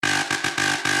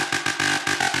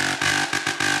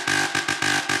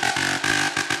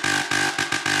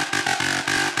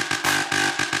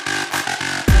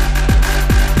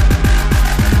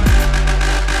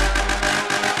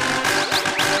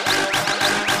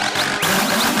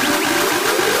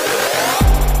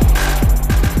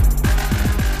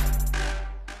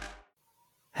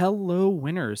Hello,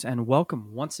 winners, and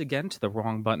welcome once again to the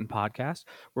Wrong Button podcast,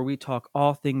 where we talk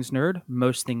all things nerd,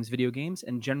 most things video games,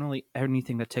 and generally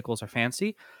anything that tickles our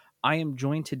fancy. I am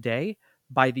joined today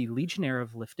by the Legionnaire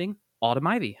of Lifting,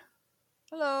 AutumnIvy.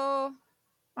 Hello.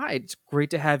 Hi, it's great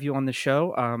to have you on the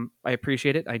show. I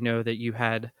appreciate it. I know that you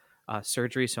had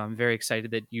surgery, so I'm very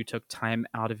excited that you took time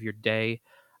out of your day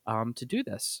to do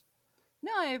this.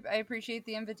 No, I appreciate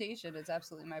the invitation. It's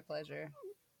absolutely my pleasure.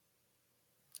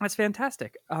 That's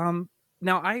fantastic. Now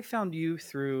I found you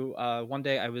through one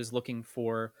day I was looking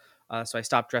for, so I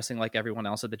stopped dressing like everyone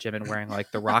else at the gym and wearing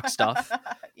like the rock stuff.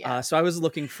 Yeah. So I was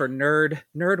looking for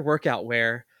nerd workout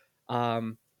wear,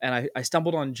 and I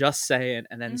stumbled on Just Say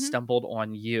and then stumbled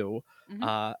on you,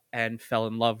 and fell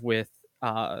in love with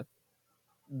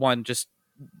one just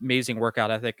amazing workout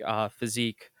ethic,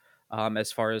 physique,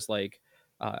 as far as like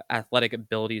athletic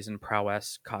abilities and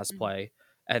prowess, cosplay.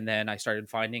 And then I started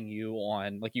finding you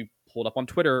on, like, you pulled up on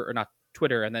Twitter, or not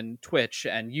Twitter, and then Twitch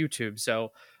and YouTube.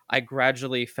 So I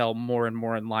gradually fell more and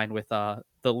more in line with the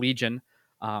Legion,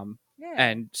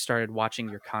 and started watching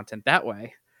your content that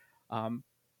way.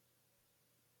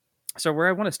 So where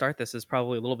I want to start this is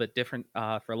probably a little bit different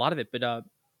for a lot of it, but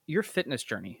your fitness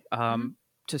journey.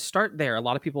 To start there, a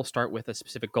lot of people start with a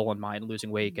specific goal in mind: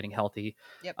 losing weight, getting healthy,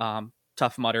 Yep.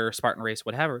 Tough Mudder, Spartan Race,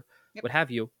 whatever, Yep. what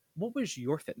have you. What was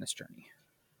your fitness journey?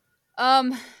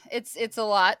 It's a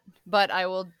lot, but I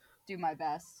will do my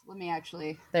best. Let me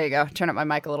actually. There you go. Turn up my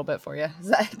mic a little bit for you.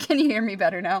 Can you hear me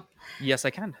better now? Yes,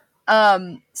 I can.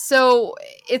 So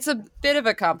it's a bit of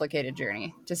a complicated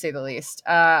journey, to say the least.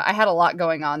 I had a lot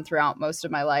going on throughout most of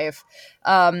my life.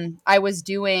 I was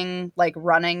doing like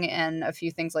running and a few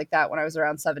things like that when I was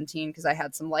around 17 because I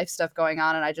had some life stuff going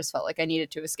on and I just felt like I needed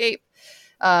to escape.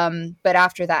 But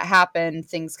after that happened,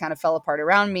 things kind of fell apart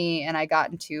around me and I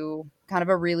got into kind of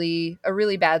a really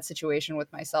bad situation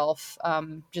with myself,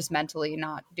 just mentally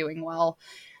not doing well.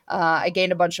 I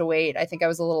gained a bunch of weight. I think I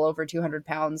was a little over 200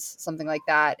 pounds, something like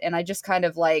that. And I just kind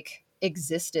of like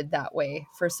existed that way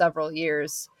for several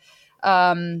years.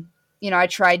 I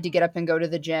tried to get up and go to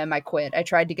the gym. I quit. I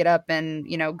tried to get up and,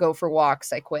 go for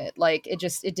walks. I quit. Like it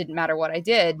didn't matter what I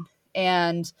did.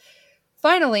 And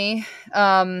finally,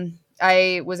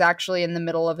 I was actually in the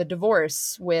middle of a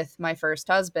divorce with my first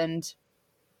husband.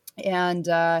 And,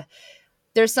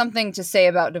 there's something to say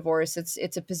about divorce.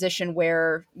 It's a position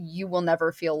where you will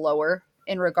never feel lower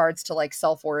in regards to like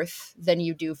self-worth than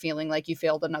you do feeling like you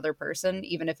failed another person,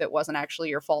 even if it wasn't actually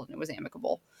your fault and it was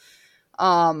amicable.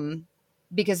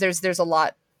 Because there's a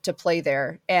lot to play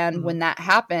there. And when that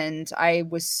happened, I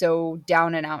was so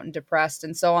down and out and depressed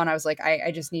and so on. I was like,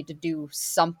 I just need to do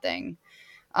something.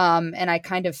 And I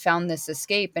kind of found this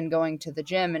escape in going to the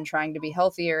gym and trying to be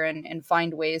healthier and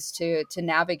find ways to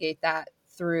navigate that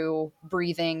through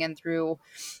breathing and through,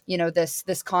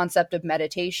 this concept of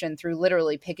meditation, through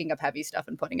literally picking up heavy stuff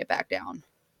and putting it back down.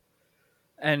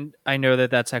 And I know that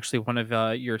that's actually one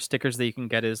of your stickers that you can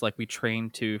get is like, we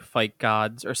train to fight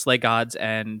gods or slay gods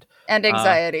and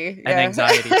anxiety. And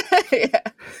anxiety. Yeah.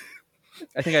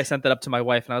 I think I sent that up to my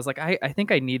wife and I was like, I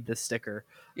think I need this sticker.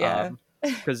 Yeah.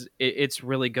 Because it's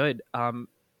really good. I'm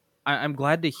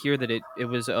glad to hear that it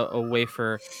was a way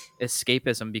for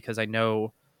escapism, because I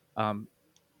know,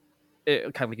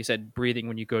 kind of like you said, breathing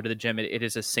when you go to the gym, it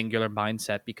is a singular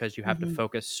mindset because you have to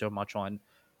focus so much on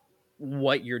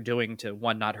what you're doing to,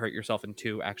 one, not hurt yourself, and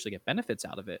two, actually get benefits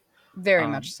out of it. Very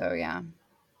much so, yeah.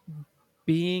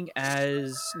 Being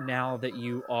as now that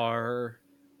you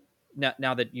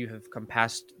have come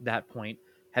past that point,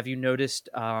 have you noticed,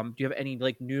 do you have any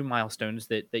like new milestones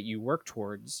that you work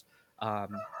towards,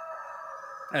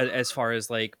 as far as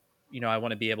like, I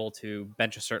want to be able to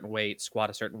bench a certain weight,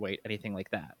 squat a certain weight, anything like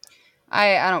that?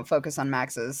 I don't focus on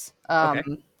maxes. Okay.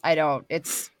 I don't.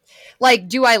 It's like,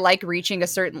 do I like reaching a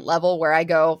certain level where I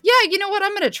go, yeah, you know what? I'm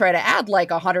going to try to add like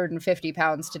 150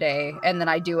 pounds today. And then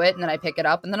I do it and then I pick it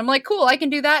up and then I'm like, cool, I can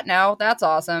do that now. That's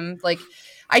awesome. Like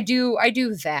I do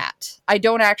that. I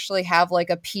don't actually have like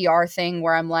a PR thing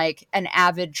where I'm like an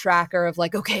avid tracker of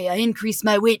like, okay, I increased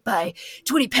my weight by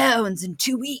 20 pounds in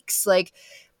 2 weeks. Like,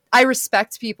 I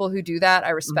respect people who do that. I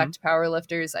respect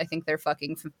powerlifters. I think they're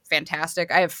fucking fantastic.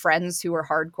 I have friends who are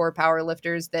hardcore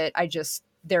powerlifters that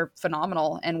they're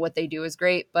phenomenal and what they do is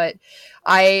great. But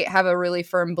I have a really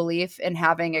firm belief in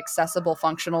having accessible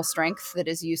functional strength that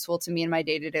is useful to me in my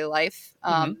day-to-day life.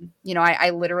 I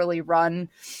literally run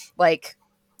like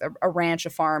a ranch, a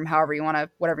farm, whatever you want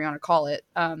to call it.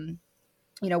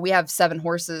 We have 7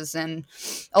 horses and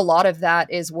a lot of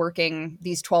that is working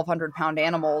these 1,200 pound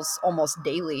animals almost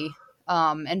daily.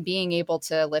 and being able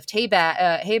to lift hay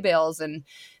bales and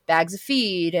bags of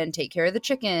feed and take care of the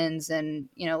chickens. And,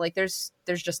 like there's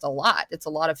just a lot. It's a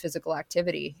lot of physical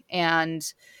activity, and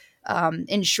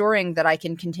ensuring that I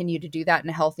can continue to do that in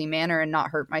a healthy manner and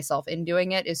not hurt myself in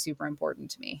doing it is super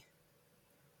important to me.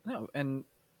 No, and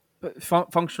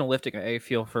functional lifting, I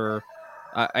feel for,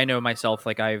 I know myself,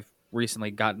 like I've recently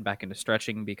gotten back into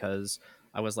stretching because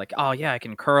I was like, oh yeah, I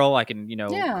can curl, I can,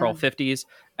 Yeah. curl 50s. Yep.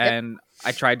 And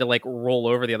I tried to like roll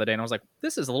over the other day and I was like,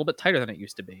 this is a little bit tighter than it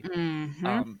used to be.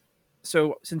 Mm-hmm.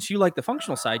 So since you like the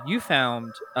functional side, you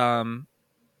found, and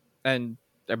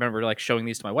I remember like showing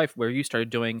these to my wife where you started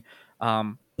doing,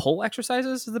 pull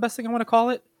exercises is the best thing I want to call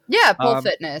it. Yeah, pole Um,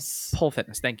 fitness. Pull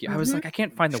fitness. Thank you. I was Mm-hmm. like, I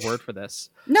can't find the word for this.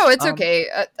 No, it's Um, okay.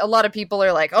 A lot of people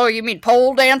are like, "Oh, you mean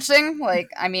pole dancing?" Like,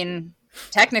 I mean,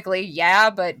 technically, yeah,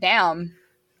 but damn.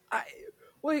 I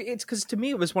well, it's because to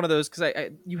me it was one of those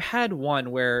because you had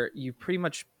one where you pretty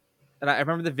much, and I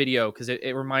remember the video because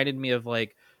it reminded me of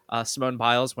like Simone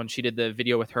Biles when she did the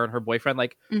video with her and her boyfriend,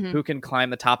 like Mm-hmm. who can climb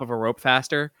the top of a rope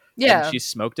faster, and Yeah, she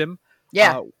smoked him.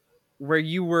 yeah. Uh, where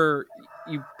you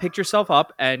picked yourself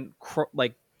up and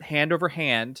like hand over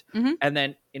hand, Mm-hmm. and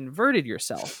then inverted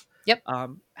yourself. Yep.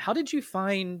 How did you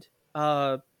find?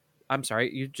 I'm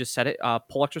sorry, you just said it.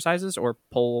 Pole exercises or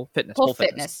pole fitness? Pole Pole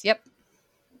fitness. fitness. Yep.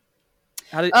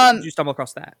 How did Um, you stumble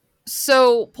across that?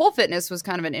 so pole fitness was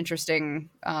kind of an interesting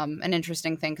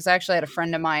thing, because I actually had a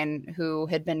friend of mine who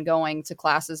had been going to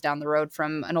classes down the road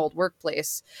from an old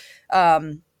workplace.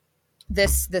 Um,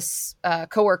 this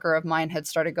coworker of mine had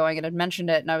started going and had mentioned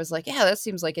it, and I was like, yeah, that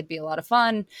seems like it'd be a lot of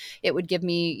fun. It would give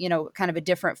me, kind of a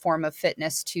different form of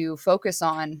fitness to focus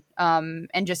on,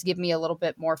 and just give me a little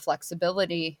bit more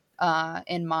flexibility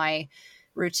in my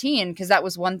routine, because that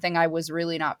was one thing I was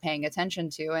really not paying attention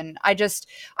to. And I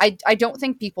don't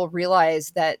think people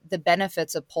realize that the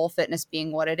benefits of pole fitness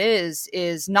being what it is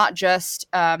not just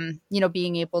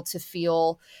being able to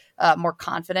feel more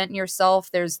confident in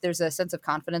yourself. There's a sense of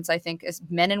confidence, I think, as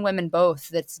men and women both,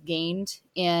 that's gained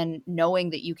in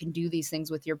knowing that you can do these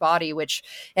things with your body, which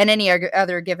in any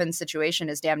other given situation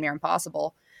is damn near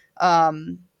impossible.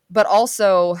 But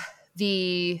also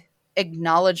the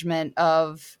acknowledgement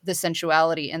of the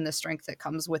sensuality and the strength that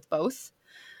comes with both.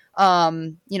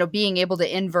 Being able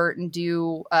to invert and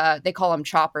do, they call them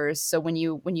choppers. So when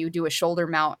you do a shoulder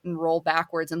mount and roll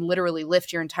backwards and literally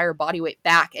lift your entire body weight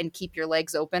back and keep your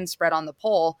legs open, spread on the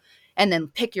pole, and then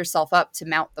pick yourself up to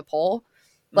mount the pole,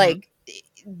 Mm-hmm. like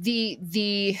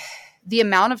the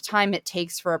amount of time it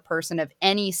takes for a person of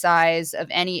any size, of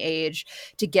any age,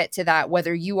 to get to that,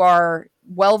 whether you are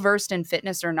well versed in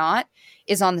fitness or not,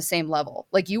 is on the same level.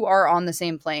 Like, you are on the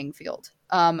same playing field.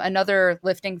 Another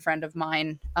lifting friend of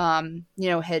mine,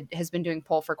 has been doing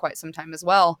pole for quite some time as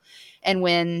well. And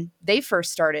when they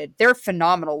first started, they're a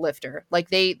phenomenal lifter. Like,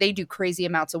 they do crazy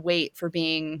amounts of weight for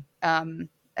being,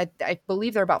 I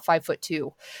believe they're about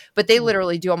 5'2", but they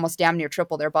literally do almost damn near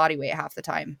triple their body weight half the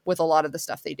time with a lot of the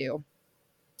stuff they do.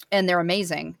 And they're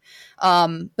amazing.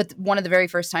 But one of the very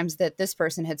first times that this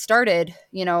person had started,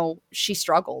 she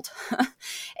struggled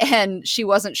and she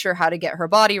wasn't sure how to get her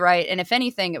body right. And if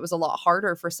anything, it was a lot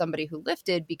harder for somebody who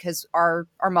lifted, because our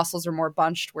muscles are more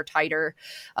bunched, we're tighter.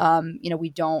 We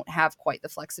don't have quite the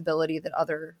flexibility that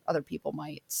other people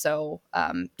might. So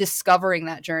discovering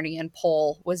that journey in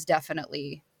pole was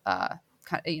definitely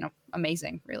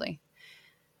amazing, really.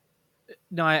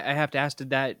 No, I have to ask, did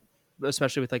that,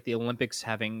 especially with like the Olympics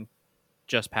having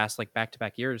just passed like back to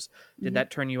back years, did Mm-hmm.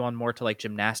 that turn you on more to like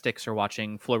gymnastics or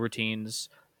watching flow routines,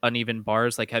 uneven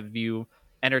bars? Like, have you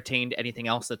entertained anything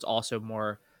else that's also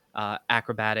more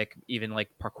acrobatic, even like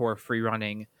parkour, free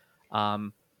running,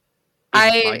 um, in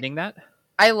I finding that?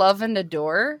 I love and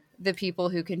adore the people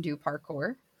who can do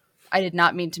parkour. I did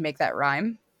not mean to make that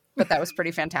rhyme, but that was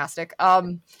pretty fantastic.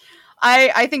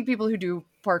 I think people who do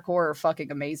parkour are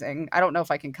fucking amazing. I don't know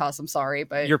if I can cuss. I'm sorry,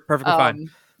 but You're perfectly fine.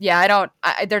 yeah, I don't.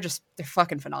 They're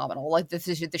fucking phenomenal. Like, the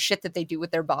shit that they do with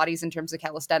their bodies in terms of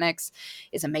calisthenics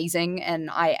is amazing,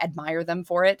 and I admire them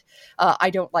for it.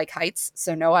 I don't like heights,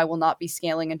 so no, I will not be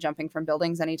scaling and jumping from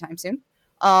buildings anytime soon.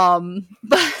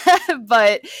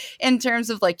 But in terms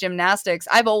of like gymnastics,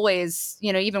 I've always,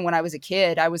 even when I was a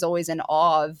kid, I was always in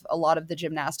awe of a lot of the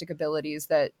gymnastic abilities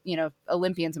that,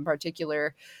 Olympians in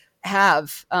particular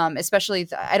have, especially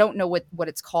I don't know what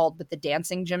it's called, but the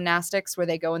dancing gymnastics, where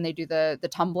they go and they do the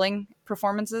tumbling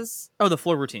performances. Oh, the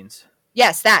floor routines.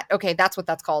 Yes, that's what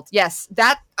that's called. Yes,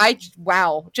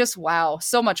 wow,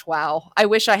 so much wow. I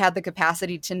wish I had the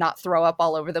capacity to not throw up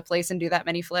all over the place and do that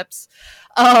many flips.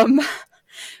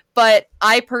 But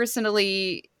I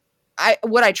personally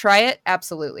Would I try it?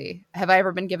 Absolutely. Have I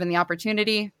ever been given the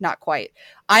opportunity? Not quite.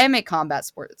 I am a combat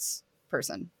sports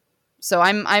person. So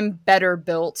I'm better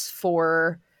built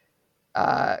for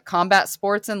combat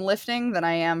sports and lifting than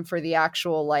I am for the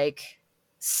actual like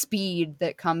speed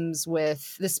that comes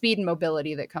with the speed and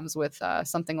mobility that comes with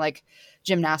something like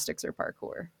gymnastics or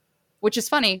parkour, which is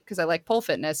funny because I like pole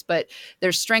fitness, but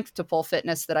there's strength to pole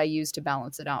fitness that I use to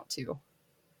balance it out too.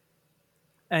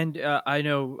 And I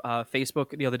know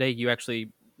Facebook the other day, you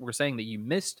actually were saying that you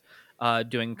missed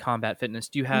doing combat fitness.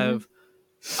 Do you Mm-hmm.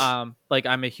 have, like,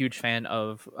 I'm a huge fan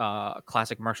of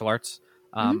classic martial arts.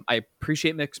 Mm-hmm. I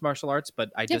appreciate mixed martial arts,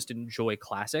 but I Yeah. just enjoy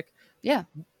classic. Yeah.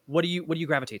 What do you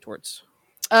gravitate towards?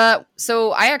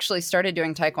 So I actually started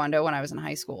doing Taekwondo when I was in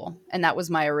high school, and that was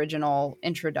my original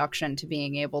introduction to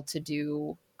being able to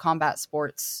do combat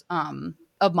sports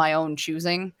of my own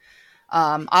choosing.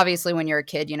 Obviously, when you're a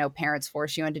kid, parents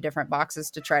force you into different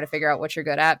boxes to try to figure out what you're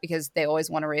good at because they always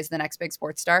want to raise the next big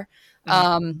sports star.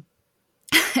 Mhm.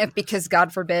 Because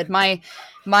God forbid, my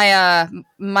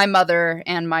mother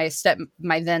and my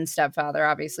then stepfather,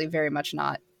 obviously very much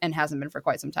not, and hasn't been for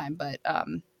quite some time, but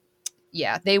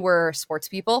yeah, they were sports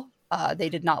people. They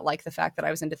did not like the fact that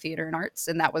I was into theater and arts,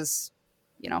 and that was,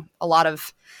 a lot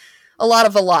of a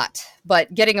lot.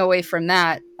 But getting away from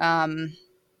that,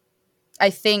 I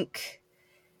think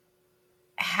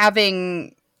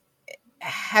having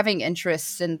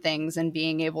interests in things and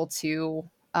being able to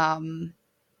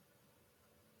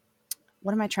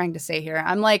what am I trying to say here?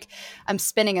 I'm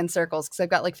spinning in circles because I've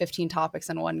got like 15 topics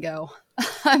in one go.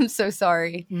 I'm so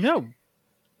sorry. No,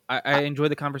 I enjoy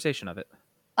the conversation of it.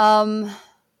 Um,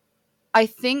 I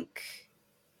think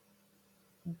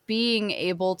being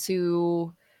able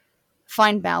to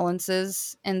find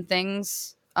balances in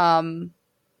things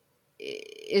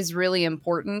is really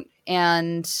important.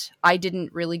 And I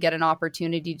didn't really get an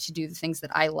opportunity to do the things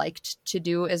that I liked to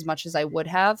do as much as I would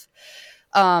have.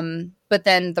 But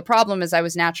then the problem is I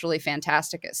was naturally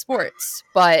fantastic at sports,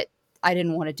 but I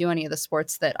didn't want to do any of the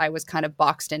sports that I was kind of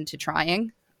boxed into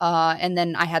trying. And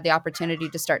then I had the opportunity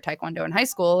to start Taekwondo in high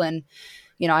school, and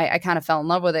I kind of fell in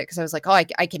love with it because I was like, oh, I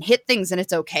can hit things and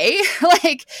it's okay.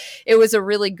 Like, it was a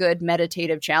really good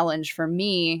meditative challenge for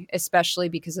me, especially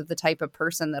because of the type of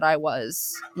person that I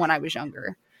was when I was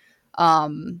younger.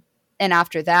 Um, and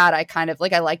after that, I kind of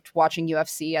like, I liked watching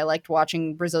UFC. I liked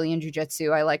watching Brazilian Jiu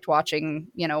Jitsu. I liked watching,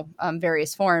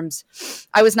 various forms.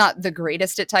 I was not the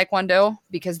greatest at Taekwondo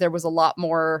because there was a lot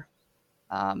more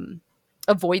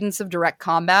avoidance of direct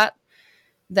combat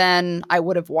than I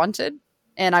would have wanted.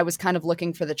 And I was kind of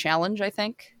looking for the challenge, I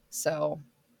think. So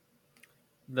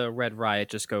The Red Riot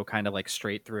just go kind of like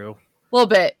straight through. a little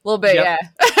bit, Yep.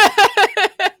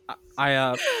 yeah. I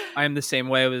am the same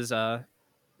way. I was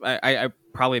I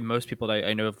probably most people that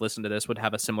I know have listened to this would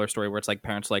have a similar story where it's like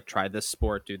parents like try this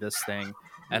sport, do this thing,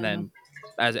 and Mhm. then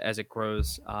as it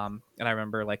grows, and I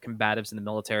remember like combatives in the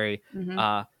military,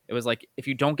 Mhm. it was like if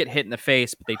you don't get hit in the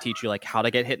face, but they teach you like how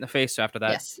to get hit in the face. So after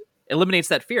that, Yes. eliminates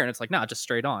that fear, and it's like nah, just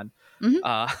straight on. Mhm.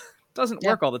 Uh, doesn't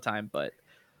Yeah. work all the time, but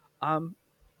um,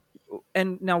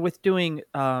 and now with doing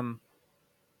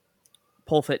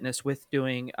pole fitness, with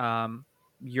doing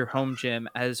your home gym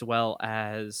uh,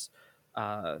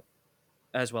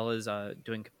 as well as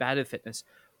doing combative fitness,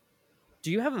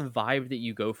 do you have a vibe that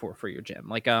you go for your gym?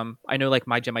 Like I know like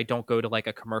my gym, I don't go to like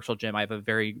a commercial gym. I have a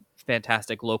very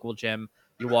fantastic local gym.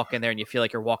 You walk in there and you feel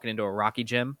like you're walking into a Rocky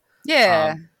gym.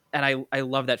 Yeah. um and I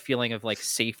love that feeling of like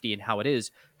safety and how it is.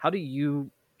 How do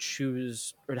you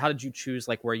choose, or how did you choose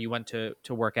like where you went to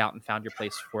work out and found your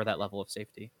place for that level of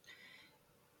safety?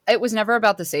 It was never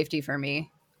about the safety for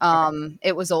me. Okay.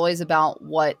 It was always about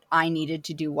what I needed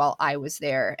to do while I was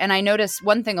there. And I noticed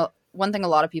one thing a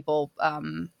lot of people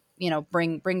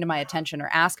bring to my attention or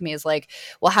ask me is like,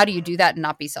 well, how do you do that and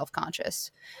not be self-conscious?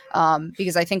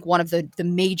 Because I think one of the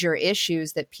major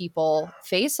issues that people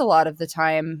face a lot of the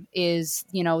time is,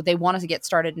 they want to get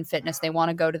started in fitness, they want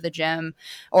to go to the gym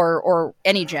or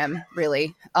any gym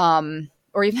really.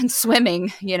 Or even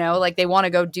swimming, like they want to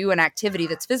go do an activity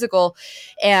that's physical,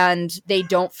 and they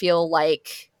don't feel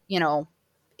like,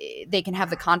 they can have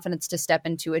the confidence to step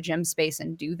into a gym space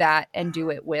and do that and do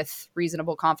it with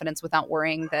reasonable confidence without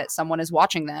worrying that someone is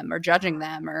watching them or judging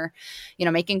them or,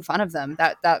 making fun of them.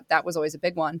 That was always a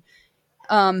big one.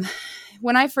 Um,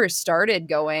 when I first started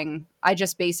going, I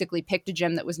just basically picked a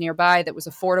gym that was nearby, that was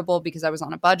affordable because I was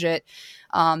on a budget,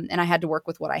 and I had to work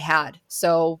with what I had.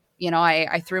 So,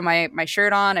 I threw my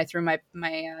shirt on, I threw my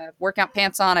workout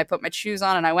pants on, I put my shoes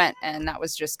on, and I went. And that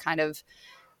was just kind of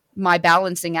my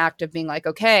balancing act of being like,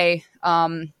 okay,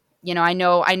 I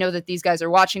know that these guys are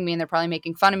watching me and they're probably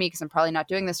making fun of me because I'm probably not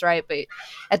doing this right. But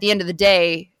at the end of the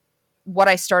day, what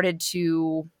I started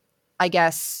to, I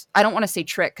guess, I don't want to say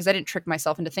trick because I didn't trick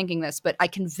myself into thinking this, but I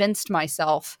convinced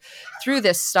myself through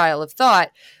this style of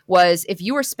thought was if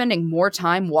you are spending more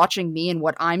time watching me and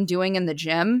what I'm doing in the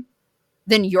gym,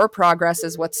 then your progress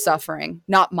is what's suffering,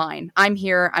 not mine. I'm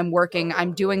here, I'm working,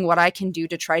 I'm doing what I can do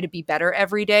to try to be better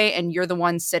every day. And you're the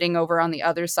one sitting over on the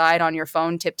other side on your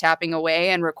phone, tip tapping away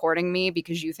and recording me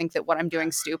because you think that what I'm doing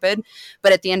is stupid.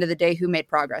 But at the end of the day, who made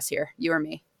progress here? You or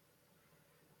me?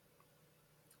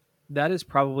 That is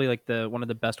probably like the one of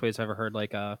the best ways I've ever heard.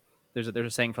 Like, there's a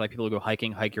saying for like people who go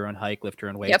hiking, hike your own hike, lift your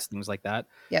own Yep. weights, things like that.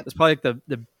 Yep. That's probably like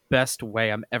the best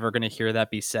way I'm ever going to hear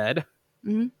that be said.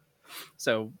 Mm-hmm.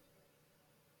 So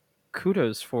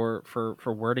kudos for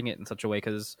wording it in such a way,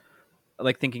 because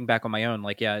like thinking back on my own,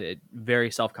 like, yeah, very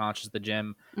self-conscious at the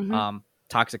gym, Mm-hmm.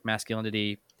 toxic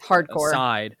masculinity Hardcore.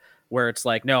 aside, where it's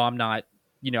like, no, I'm not,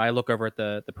 I look over at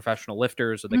the professional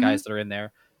lifters or the Mm-hmm. guys that are in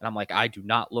there, and I'm like, I do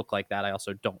not look like that. I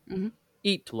also don't Mm-hmm.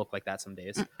 eat to look like that some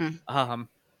days. Mm-mm.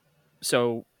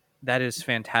 So that is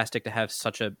fantastic to have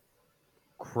such a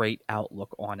great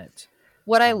outlook on it.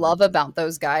 What I love about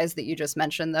those guys that you just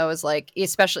mentioned, though, is like,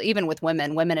 especially even with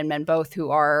women and men both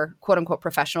who are quote unquote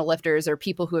professional lifters or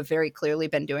people who have very clearly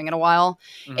been doing it a while.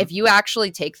 Mhm. If you actually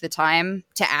take the time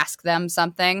to ask them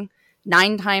something,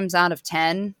 9 times out of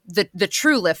 10, the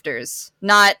true lifters,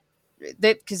 not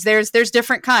because there's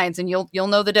different kinds and you'll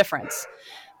know the difference.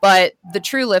 But the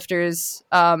true lifters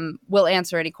will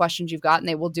answer any questions you've got, and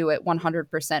they will do it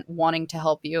 100% wanting to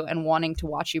help you and wanting to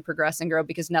watch you progress and grow,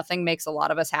 because nothing makes a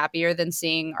lot of us happier than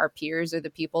seeing our peers or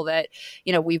the people that,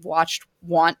 we've watched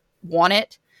want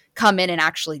it come in and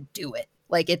actually do it.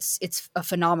 Like it's a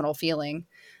phenomenal feeling.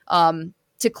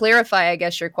 To clarify, I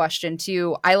guess, your question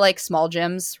too, I like small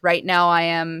gyms. Right now I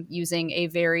am using a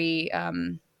very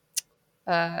kind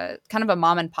of a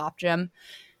mom and pop gym.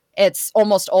 It's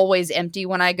almost always empty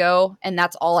when I go, and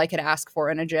that's all I could ask for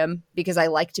in a gym because I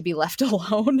like to be left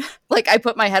alone. Like I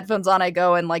put my headphones on, I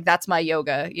go, and like that's my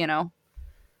yoga.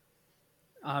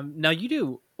 Now you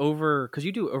do because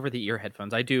you do over the ear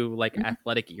headphones. I do like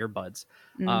athletic earbuds.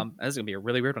 Mm. This is gonna be a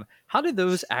really weird one. How do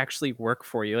those actually work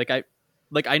for you?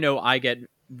 I know I get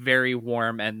very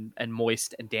warm and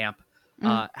moist and damp.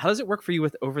 Mm. How does it work for you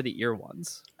with over the ear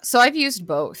ones? So I've used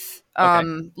both.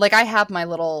 Okay. Like I have my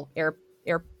little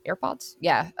AirPods.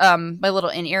 Yeah. My little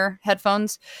in-ear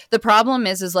headphones. The problem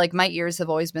is like my ears have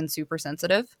always been super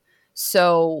sensitive.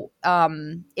 So,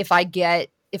 if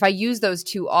I use those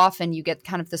too often, you get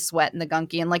kind of the sweat and the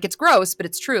gunky, and like, it's gross, but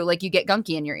it's true. Like you get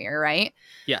gunky in your ear, right?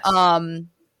 Yes. And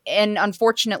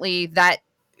unfortunately that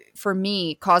for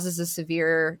me causes a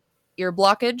severe ear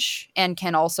blockage and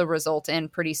can also result in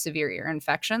pretty severe ear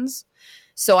infections.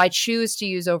 So I choose to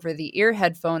use over the ear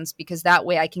headphones because that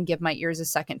way I can give my ears a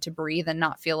second to breathe and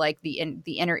not feel like the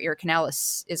inner ear canal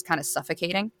is kind of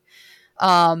suffocating.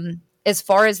 As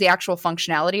far as the actual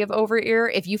functionality of over ear,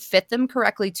 if you fit them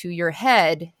correctly to your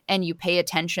head and you pay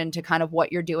attention to kind of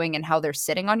what you're doing and how they're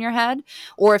sitting on your head,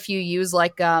 or if you use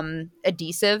like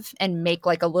adhesive and make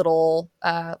like a little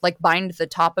like bind the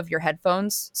top of your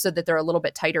headphones so that they're a little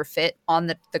bit tighter fit on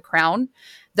the crown,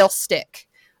 they'll stick.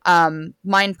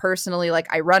 Mine personally,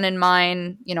 like I run in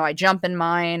mine, I jump in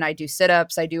mine, I do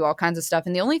sit-ups, I do all kinds of stuff.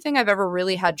 And the only thing I've ever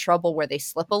really had trouble where they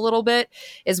slip a little bit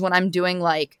is when I'm doing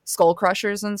like skull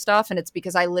crushers and stuff. And it's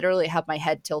because I literally have my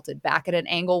head tilted back at an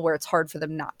angle where it's hard for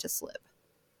them not to slip.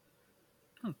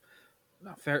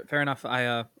 No, fair enough.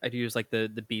 I've used like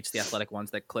the Beats, the athletic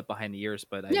ones that clip behind the ears,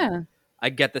 but Yeah.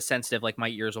 I get the sensitive, like my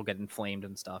ears will get inflamed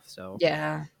and stuff. So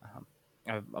Yeah.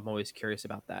 I'm always curious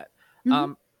about that.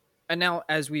 Mm-hmm. And now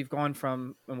as we've gone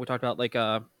from, and we talked about like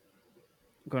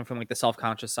going from like the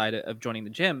self-conscious side of joining the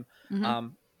gym, Mm-hmm.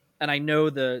 and I know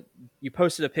you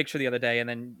posted a picture the other day, and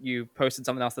then you posted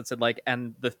something else that said like,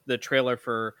 and the trailer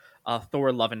for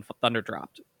Thor: Love and Thunder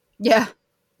dropped. Yeah.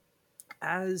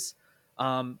 As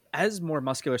more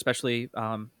muscular, especially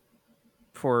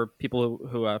for people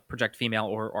who project female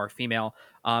or are female,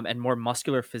 and more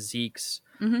muscular physiques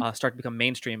Mm-hmm. start to become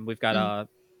mainstream. We've got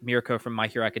Mirko from My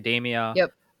Hero Academia.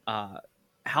 Yep.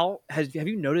 How have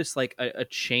you noticed like a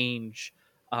change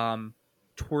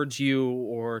towards you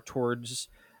or towards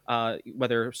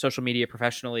whether social media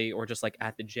professionally or just like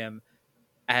at the gym,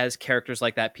 as characters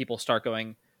like that, people start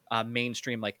going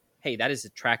mainstream, like, hey, that is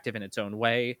attractive in its own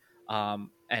way, and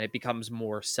it becomes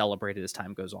more celebrated as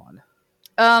time goes on?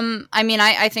 I mean,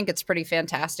 I think it's pretty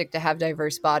fantastic to have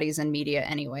diverse bodies in media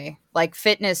anyway. Like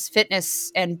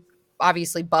fitness and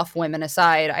obviously buff women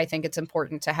aside, I think it's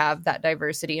important to have that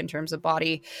diversity in terms of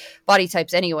body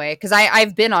types anyway. Because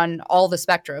I've been on all the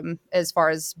spectrum as far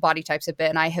as body types have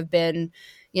been. I have been,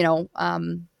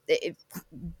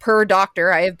 per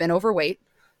doctor, I have been overweight.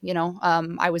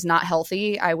 I was not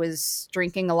healthy. I was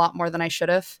drinking a lot more than I should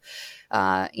have.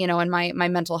 And my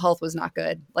mental health was not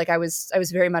good. Like I was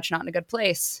very much not in a good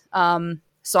place.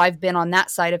 So I've been on that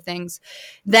side of things.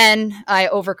 Then I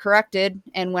overcorrected.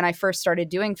 And when I first started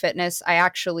doing fitness, I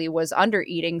actually was under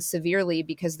eating severely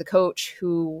because the coach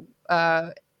who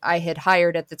I had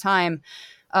hired at the time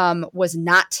was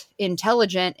not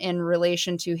intelligent in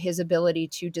relation to his ability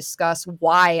to discuss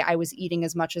why I was eating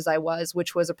as much as I was,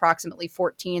 which was approximately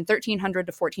 1,300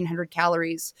 to 1,400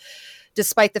 calories,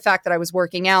 despite the fact that I was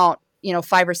working out,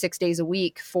 5 or 6 days a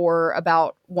week for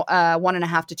about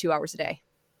 1.5 to 2 hours a day,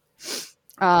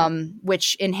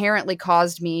 which inherently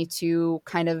caused me to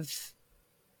kind of,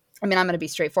 I'm going to be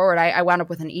straightforward. I wound up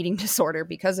with an eating disorder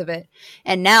because of it.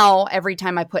 And now every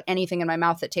time I put anything in my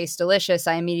mouth that tastes delicious,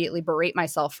 I immediately berate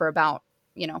myself for about,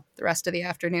 the rest of the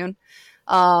afternoon.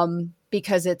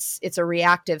 Because it's a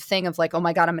reactive thing of like, oh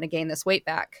my God, I'm going to gain this weight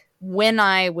back. When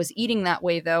I was eating that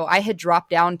way though, I had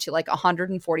dropped down to like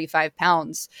 145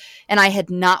 pounds and I had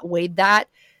not weighed that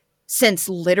since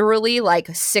literally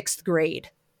like sixth grade.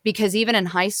 Because even in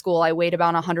high school, I weighed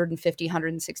about 150,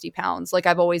 160 pounds. Like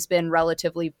I've always been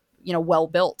relatively well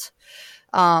built.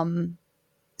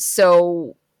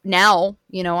 So now,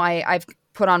 I've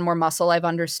put on more muscle. I've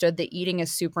understood that eating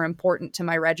is super important to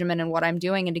my regimen and what I'm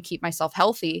doing. And to keep myself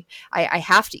healthy, I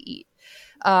have to eat.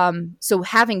 So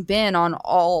having been on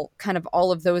all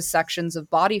of those sections of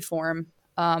body form,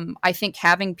 I think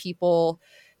having people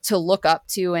to look up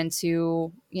to and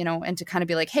to kind of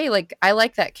be like, hey, like I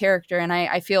like that character and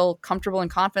I feel comfortable and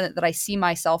confident that I see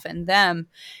myself in them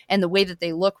and the way that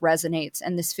they look resonates.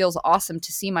 And this feels awesome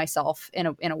to see myself in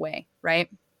a way.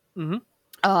 Right.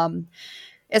 Mm-hmm.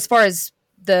 As far as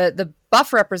the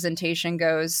buff representation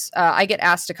goes, I get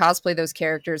asked to cosplay those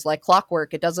characters like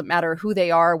clockwork. It doesn't matter who they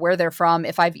are, where they're from.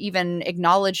 If I've even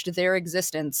acknowledged their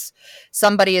existence,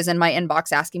 somebody is in my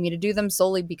inbox asking me to do them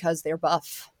solely because they're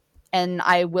buff. And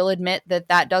I will admit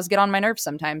that does get on my nerves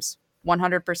sometimes,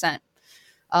 100%.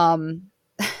 I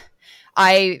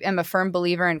am a firm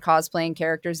believer in cosplaying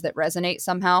characters that resonate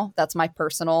somehow. That's my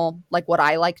personal, like what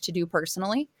I like to do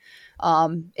personally.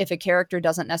 If a character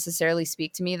doesn't necessarily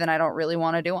speak to me, then I don't really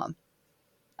want to do them.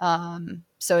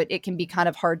 So it can be kind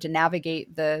of hard to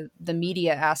navigate the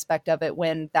media aspect of it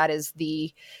when that is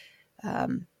the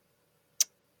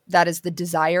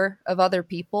desire of other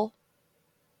people.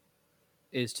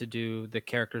 Is to do the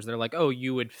characters that are like, oh,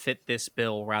 you would fit this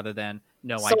bill rather than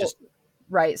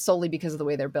right, solely because of the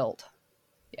way they're built.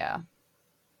 Yeah.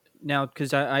 Now,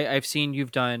 because I've seen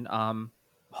you've done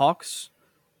Hawks.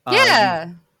 Yeah.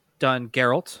 You've done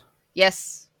Geralt.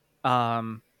 Yes.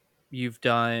 You've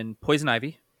done Poison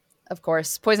Ivy. Of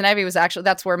course. Poison Ivy was actually,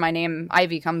 that's where my name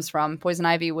Ivy comes from. Poison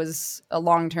Ivy was a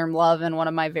long-term love and one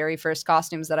of my very first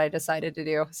costumes that I decided to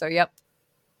do. So, yep.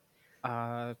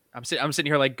 I'm sitting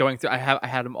here like going through. I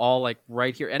had them all like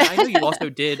right here, and I know you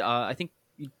also did. I think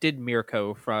you did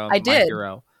Mirko from I did. My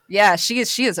Hero. Yeah, she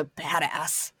is a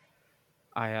badass.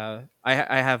 I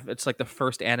have. It's like the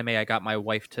first anime I got my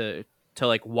wife to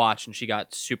like watch, and she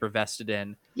got super vested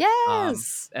in.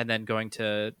 Yes. And then going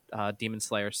to Demon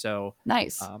Slayer. So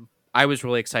nice. I was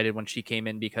really excited when she came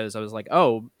in because I was like,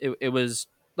 oh, it was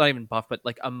not even buff, but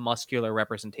like a muscular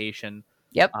representation.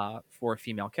 Yep. For a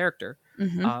female character.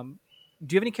 Mm-hmm.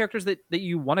 Do you have any characters that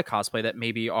you want to cosplay that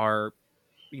maybe are,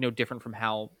 different from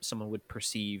how someone would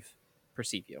perceive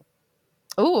you?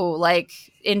 Oh, like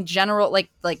in general,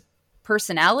 like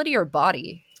personality or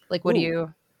body? Like, what do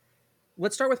you?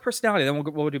 Let's start with personality, then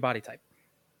we'll do body type.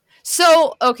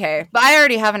 So, okay, but I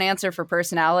already have an answer for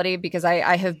personality because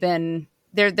I have been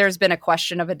there's been a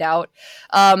question of a doubt.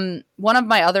 One of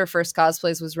my other first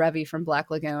cosplays was Revy from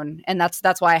Black Lagoon, and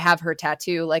that's why I have her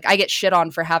tattoo. Like, I get shit on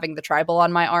for having the tribal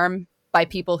on my arm by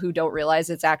people who don't realize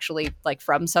it's actually like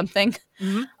from something.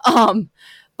 Mm-hmm.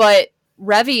 But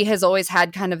Revy has always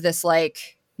had kind of this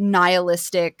like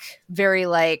nihilistic, very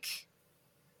like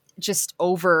just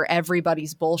over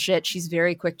everybody's bullshit. She's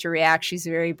very quick to react. She's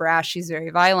very brash. She's very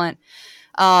violent.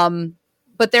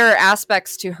 But there are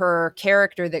aspects to her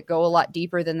character that go a lot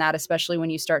deeper than that, especially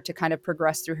when you start to kind of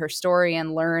progress through her story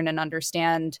and learn and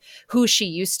understand who she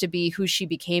used to be, who she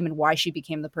became, and why she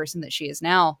became the person that she is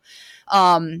now.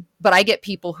 But I get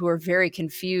people who are very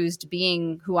confused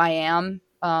being who I am,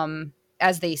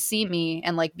 as they see me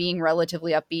and like being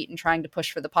relatively upbeat and trying to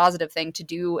push for the positive thing to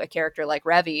do a character like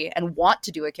Revy and want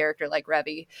to do a character like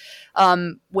Revy,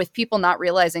 with people not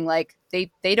realizing like they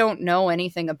don't know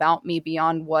anything about me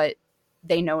beyond what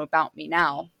they know about me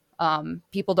now.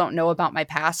 People don't know about my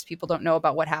past. People don't know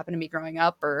about what happened to me growing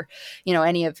up, or, you know,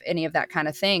 any of that kind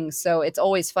of thing. So it's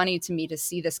always funny to me to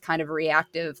see this kind of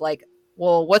reactive, like,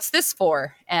 well, what's this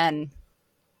for? And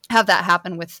have that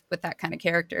happen with that kind of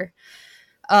character.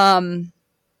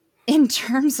 In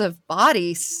terms of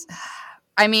bodies,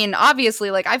 I mean,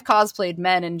 obviously, like, I've cosplayed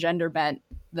men and gender bent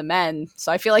the men,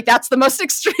 so I feel like that's the most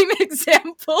extreme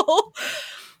example.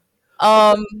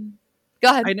 Go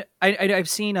ahead. I've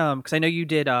seen because I know you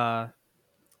did oh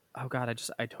god,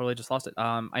 I totally just lost it.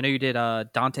 I know you did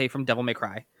Dante from Devil May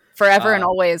Cry. Forever and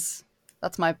always.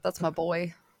 That's my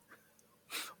boy.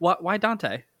 Why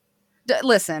Dante?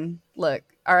 Listen, look,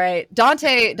 all right,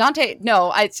 Dante.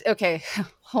 No, okay.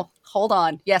 Hold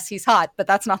on. Yes, he's hot, but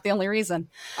that's not the only reason.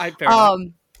 Fair enough.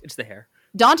 It's the hair.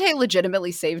 Dante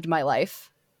legitimately saved my life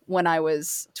when I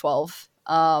was 12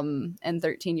 and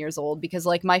 13 years old, because,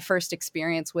 like, my first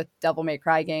experience with Devil May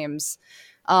Cry games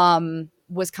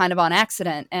was kind of on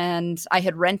accident, and I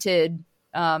had rented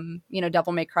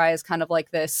Devil May Cry as kind of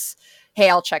like this, hey,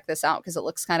 I'll check this out because it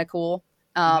looks kind of cool.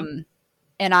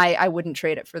 And I wouldn't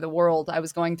trade it for the world. I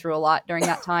was going through a lot during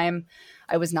that time.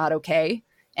 I was not okay.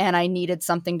 And I needed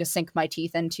something to sink my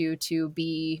teeth into to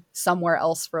be somewhere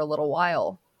else for a little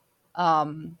while.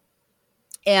 And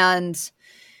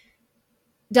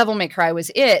Devil May Cry was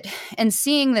it. And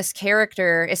seeing this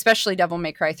character, especially Devil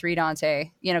May Cry 3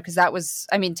 Dante, because that was,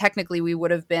 I mean, technically we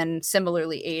would have been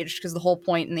similarly aged, because the whole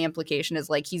point and the implication is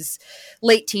like he's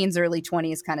late teens, early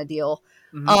 20s kind of deal.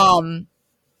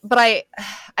 But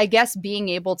I guess being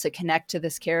able to connect to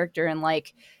this character and,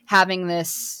 like, having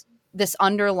this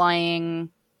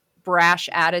underlying brash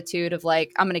attitude of,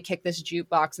 like, I'm going to kick this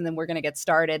jukebox and then we're going to get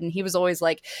started. And he was always,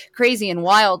 like, crazy and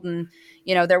wild. And,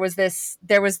 there was this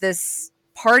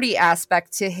party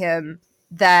aspect to him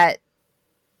that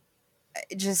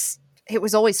it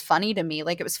was always funny to me.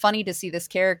 Like, it was funny to see this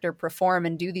character perform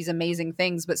and do these amazing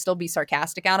things, but still be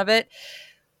sarcastic out of it.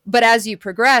 But as you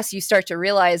progress, you start to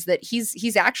realize that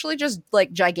he's actually just,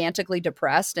 like, gigantically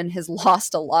depressed and has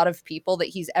lost a lot of people that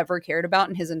he's ever cared about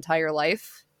in his entire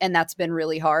life. And that's been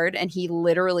really hard. And he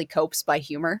literally copes by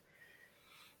humor.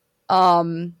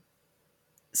 So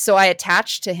I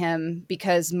attached to him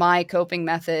because my coping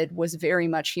method was very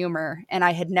much humor. And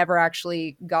I had never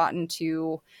actually gotten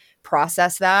to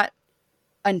process that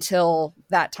until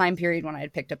that time period when I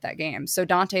had picked up that game. So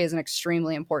Dante is an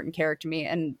extremely important character to me,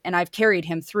 and I've carried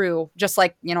him through, just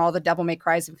like, all the Devil May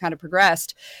Cries have kind of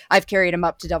progressed. I've carried him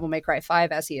up to Devil May Cry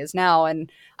 5 as he is now,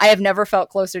 and I have never felt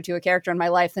closer to a character in my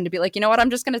life than to be like, you know what, I'm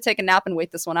just going to take a nap and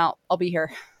wait this one out. I'll be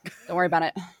here. Don't worry about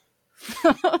it.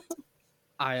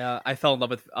 I fell in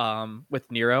love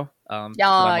with Nero. I'm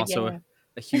also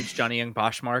a huge Johnny Young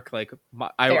Bosch mark. Like,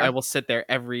 I will sit there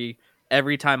every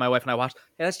time my wife and I watch,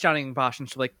 hey, that's Johnny Young Bosch, and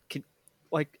she's like,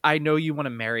 I know you want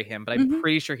to marry him, but I'm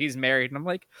pretty sure he's married. And I'm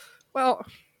like, well,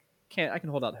 I can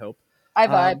hold out hope. I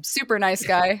vibe. Super nice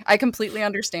guy. I completely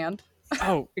understand.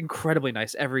 Oh, incredibly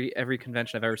nice. Every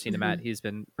convention I've ever seen him at, he's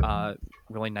been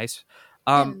really nice.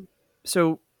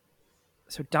 So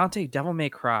Dante, Devil May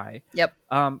Cry. Yep.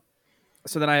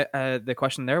 So then the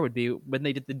question there would be, when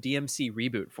they did the DMC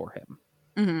reboot for him,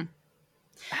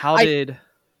 how did...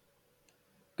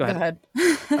 Go ahead.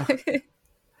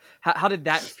 How did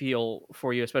that feel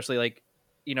for you, especially, like,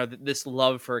 this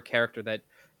love for a character that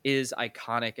is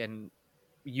iconic and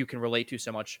you can relate to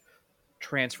so much,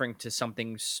 transferring to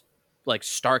something like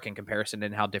stark in comparison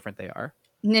and how different they are?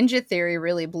 Ninja Theory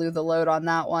really blew the load on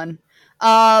that one.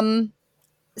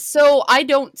 So I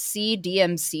don't see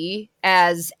DMC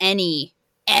as any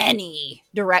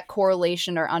direct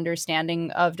correlation or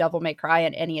understanding of Devil May Cry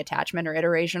and any attachment or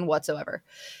iteration whatsoever.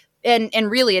 And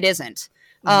really it isn't.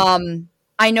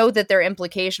 I know that their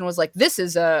implication was like, this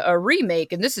is a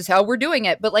remake and this is how we're doing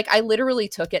it. But, like, I literally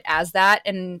took it as that.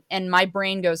 And my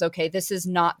brain goes, okay, this is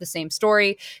not the same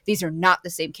story. These are not the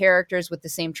same characters with the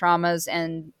same traumas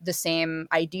and the same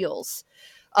ideals.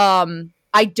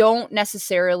 I don't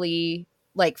necessarily,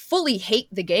 like, fully hate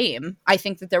the game. I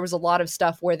think that there was a lot of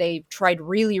stuff where they tried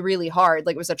really, really hard.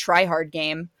 Like, it was a try hard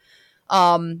game.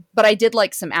 But I did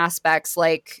like some aspects,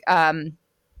 like,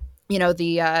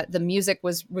 the music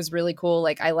was really cool.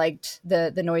 Like, I liked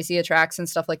the Noisia tracks and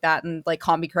stuff like that. And, like,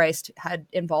 Combi Christ had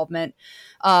involvement.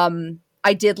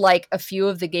 I did like a few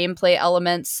of the gameplay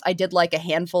elements. I did like a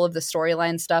handful of the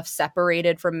storyline stuff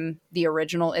separated from the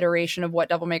original iteration of what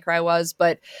Devil May Cry was.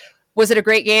 But was it a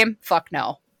great game? Fuck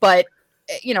no. But,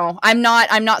 I'm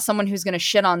not someone who's going to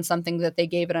shit on something that they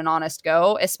gave it an honest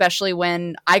go, especially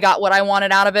when I got what I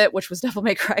wanted out of it, which was Devil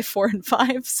May Cry 4 and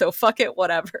 5. So fuck it,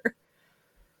 whatever.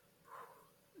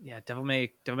 Yeah, Devil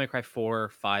May Cry 4,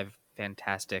 5,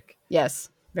 fantastic. Yes.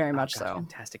 very Oh much gosh, so.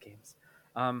 fantastic games.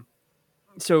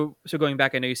 So going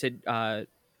back, I know you said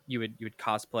you would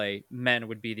cosplay. Men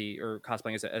would be or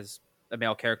cosplaying as a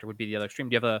male character would be the other extreme.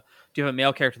 Do you have a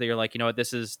male character that you're like, you know what,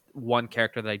 this is one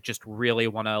character that I just really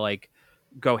want to like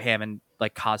go ham and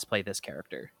like cosplay this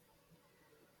character?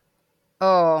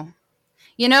 Oh,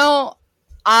 you know,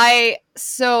 I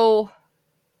so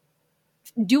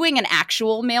doing an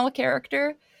actual male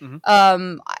character.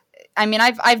 Mm-hmm. I mean,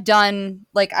 I've done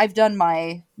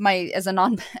my as a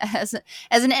non as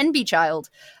an NB child.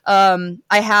 I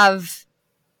have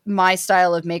my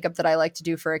style of makeup that I like to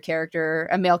do for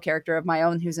a male character of my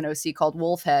own who's an OC called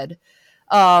Wolfhead.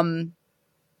 Um,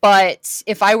 but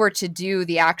if I were to do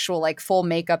the actual like full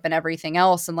makeup and everything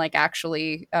else and like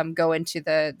actually go into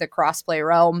the crossplay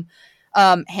realm,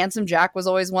 Handsome Jack was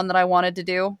always one that I wanted to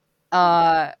do.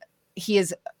 Uh, he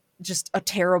is just a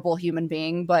terrible human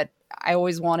being, but I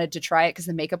always wanted to try it because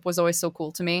the makeup was always so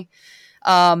cool to me.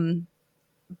 Um,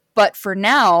 but for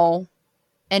now,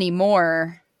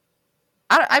 anymore,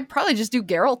 I'd probably just do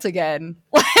Geralt again.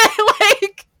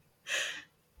 Like,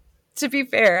 to be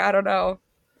fair, I don't know.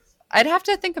 I'd have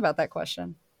to think about that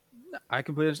question. I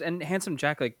completely understand. And Handsome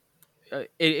Jack, like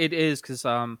it is because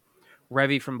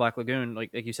Revy from Black Lagoon,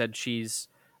 like you said, she's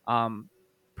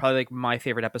probably like my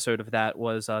favorite episode of that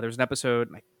was there's an episode,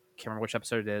 I can't remember which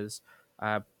episode it is.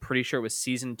 Pretty sure it was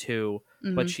season 2, but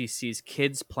Mm-hmm. she sees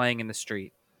kids playing in the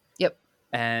street, Yep.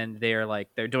 and they're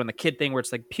doing the kid thing where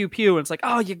it's like pew pew, and it's like,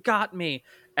 oh, you got me,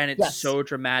 and it's Yes. so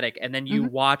dramatic, and then you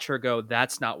Mm-hmm. watch her go,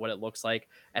 that's not what it looks like,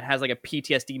 and has like a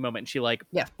PTSD moment, and she like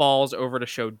Yeah. falls over to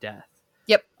show death.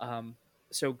 Yep.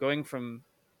 So going from,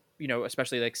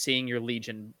 especially like seeing your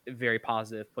Legion very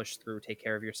positive, push through, take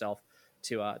care of yourself,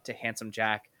 to Handsome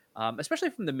Jack, especially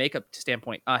from the makeup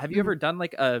standpoint. Have you Mm-hmm. ever done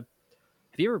like have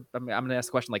you ever? I'm going to ask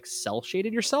the question, like cell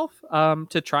shaded yourself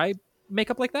to try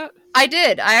makeup like that? I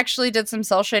did. I actually did some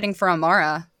cell shading for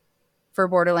Amara for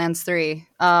Borderlands 3.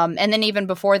 And then even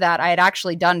before that, I had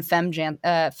actually done Femme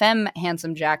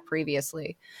Handsome Jack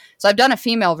previously. So I've done a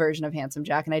female version of Handsome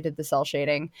Jack, and I did the cell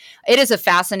shading. It is a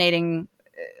fascinating,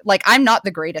 like, I'm not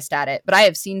the greatest at it, but I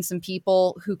have seen some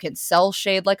people who can cell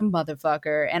shade like a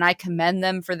motherfucker, and I commend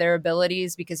them for their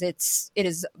abilities because it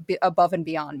is above and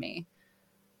beyond me.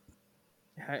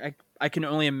 I can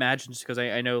only imagine, just because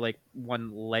I know like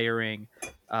one layering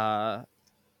all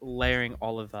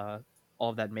of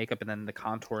that makeup, and then the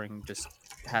contouring just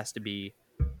has to be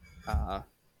uh,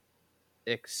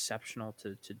 exceptional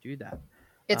to do that.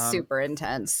 It's Um, super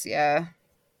intense. Yeah.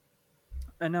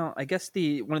 and now I guess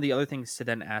the one of the other things to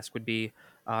then ask would be,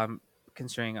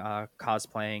 considering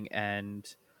cosplaying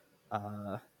and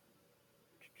uh,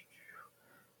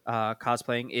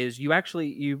 cosplaying, is you actually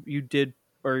you did,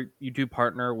 or you do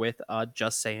partner with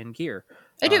Just Saying Gear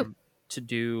I do. to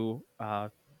do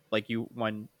like you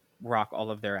one rock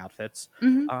all of their outfits.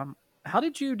 Mm-hmm. How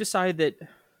did you decide that,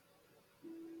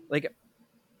 like,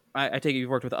 I take it you've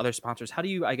worked with other sponsors. How do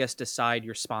you, I guess, decide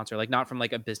your sponsor? Like, not from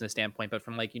like a business standpoint, but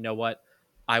from like, you know what,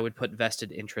 I would put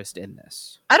vested interest in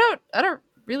this. I don't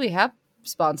really have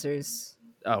sponsors.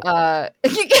 Oh,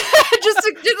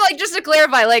 Just to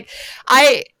clarify, like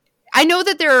I know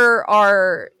that there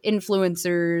are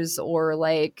influencers or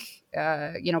like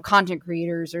content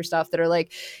creators or stuff that are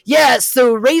like, yes,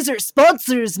 so Razer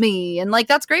sponsors me, and like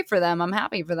that's great for them. I'm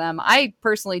happy for them. I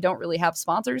personally don't really have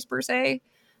sponsors per se.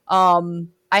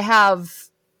 I have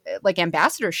like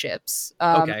ambassadorships,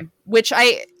 okay. which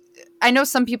I know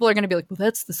some people are going to be like, well,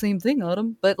 that's the same thing,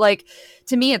 Autumn. But like,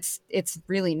 to me, it's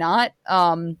really not.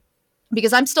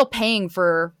 Because I'm still paying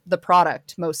for the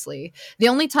product mostly. The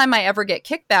only time I ever get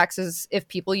kickbacks is if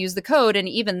people use the code. And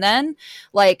even then,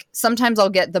 like sometimes I'll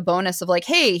get the bonus of like,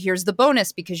 hey, here's the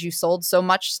bonus because you sold so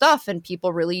much stuff and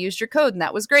people really used your code and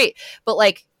that was great. But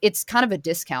like, it's kind of a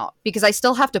discount because I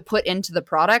still have to put into the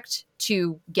product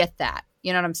to get that.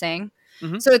 You know what I'm saying?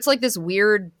 Mm-hmm. So it's like this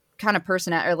weird kind of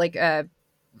person or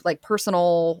like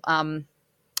personal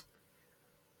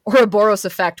Ouroboros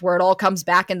effect where it all comes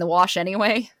back in the wash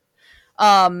anyway.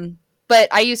 But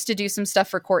I used to do some stuff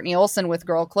for Courtney Olson with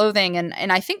Girl Clothing,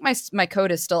 and I think my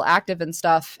code is still active and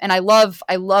stuff. And I love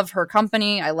her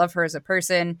company. I love her as a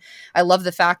person. I love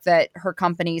the fact that her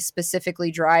company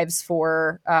specifically drives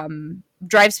people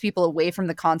away from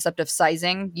the concept of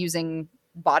sizing using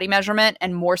body measurement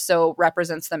and more so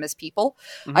represents them as people.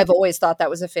 Mm-hmm. I've always thought that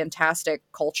was a fantastic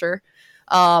culture.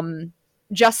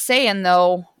 Just saying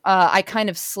though, I kind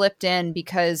of slipped in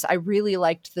because I really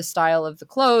liked the style of the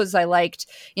clothes. I liked,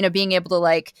 being able to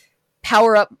like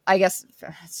power up, I guess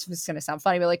it's just going to sound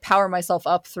funny, but like power myself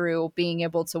up through being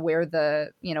able to wear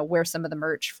some of the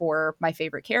merch for my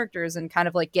favorite characters and kind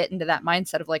of like get into that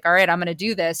mindset of like, all right, I'm going to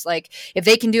do this. Like if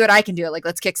they can do it, I can do it. Like,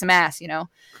 let's kick some ass,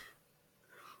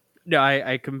 No,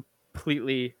 I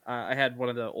completely, I had one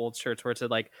of the old shirts where it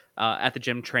said like, at the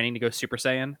gym training to go Super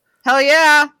Saiyan. Hell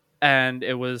yeah. And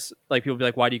it was like, people would be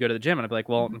like, why do you go to the gym? And I'd be like,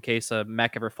 well, in case a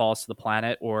mech ever falls to the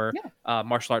planet or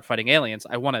martial art fighting aliens,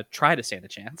 I want to try to stand a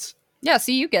chance. Yeah,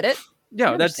 see, you get it.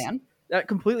 Yeah, that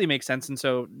completely makes sense. And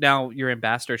so now your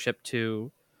ambassadorship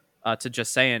to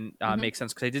Just Saying makes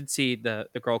sense, because I did see the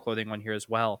girl clothing one here as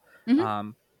well.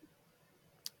 Mm-hmm.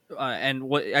 And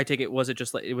what I take it, was it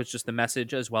just like, it was just the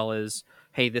message as well as,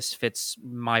 hey, this fits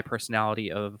my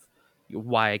personality of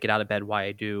why I get out of bed, why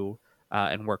I do,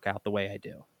 and work out the way I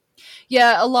do.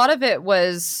 Yeah, a lot of it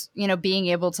was, being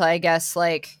able to, I guess,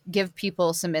 like give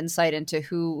people some insight into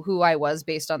who I was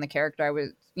based on the character I was,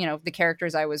 the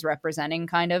characters I was representing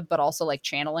kind of, but also like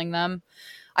channeling them.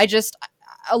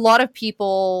 A lot of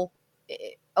people's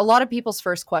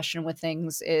first question with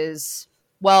things is,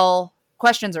 well,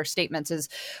 questions or statements is,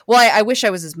 well, I wish I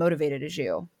was as motivated as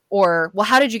you, or, well,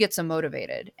 how did you get so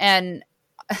motivated? And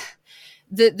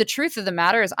the truth of the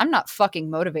matter is, I'm not fucking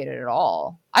motivated at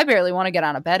all. I barely want to get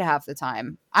out of bed half the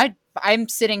time. I'm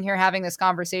sitting here having this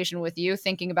conversation with you,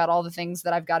 thinking about all the things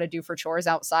that I've got to do for chores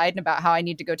outside and about how I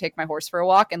need to go take my horse for a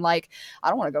walk. And like, I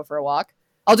don't want to go for a walk.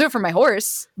 I'll do it for my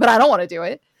horse, but I don't want to do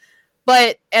it.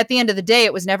 But at the end of the day,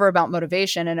 it was never about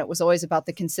motivation, and it was always about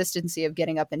the consistency of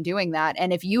getting up and doing that.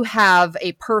 And if you have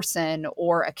a person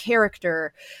or a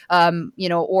character,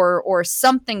 or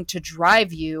something to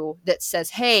drive you that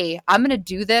says, hey, I'm going to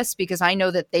do this because I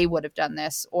know that they would have done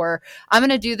this, or I'm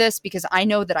going to do this because I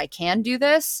know that I can do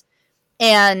this,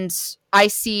 and I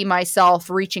see myself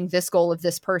reaching this goal of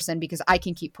this person because I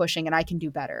can keep pushing and I can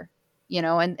do better.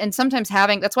 And sometimes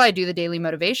that's why I do the daily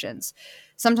motivations.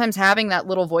 Sometimes having that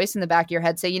little voice in the back of your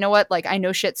head say, you know what, like, I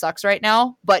know shit sucks right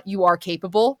now, but you are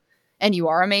capable and you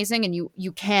are amazing and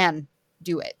you can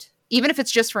do it. Even if it's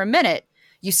just for a minute,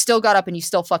 you still got up and you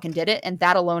still fucking did it. And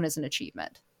that alone is an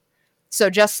achievement. So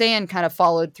Just Saying kind of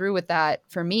followed through with that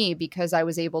for me, because I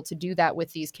was able to do that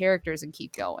with these characters and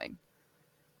keep going.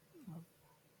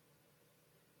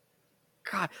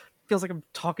 God, feels like I'm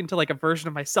talking to like a version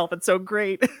of myself. It's so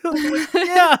great. Like,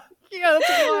 yeah, that's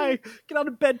why. Get out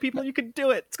of bed, people. You can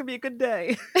do it. It's gonna be a good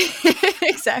day.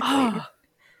 Exactly.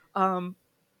 So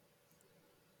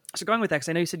going with that, because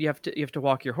I know you said you have to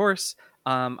walk your horse.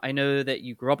 I know that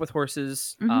you grew up with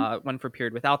horses. Went for a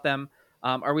period without them.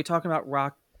 Are we talking about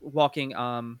walking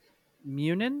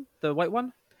Munin, the white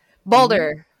one?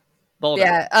 Balder.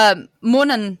 Yeah.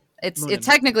 Munin. Munin.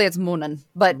 Technically it's Munin,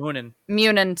 but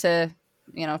Munin to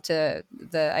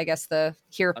the, I guess, the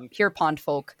here pond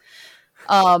folk.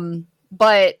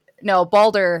 But no,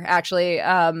 Balder actually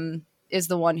is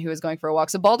the one who is going for a walk.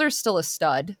 So Balder's still a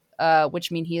stud,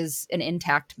 which means he is an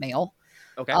intact male.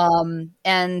 Okay.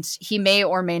 And he may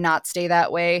or may not stay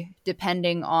that way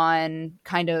depending on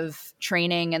kind of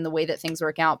training and the way that things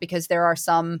work out, because there are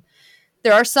some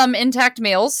intact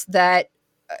males that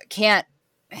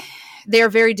they are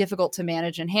very difficult to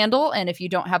manage and handle. And if you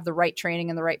don't have the right training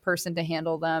and the right person to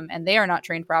handle them, and they are not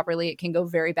trained properly, it can go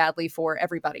very badly for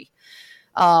everybody.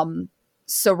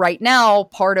 So right now,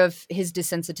 part of his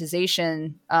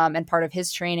desensitization and part of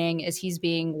his training is he's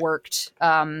being worked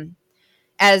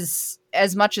as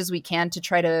much as we can to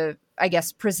try to, I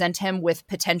guess, present him with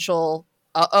potential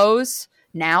uh-ohs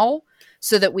now,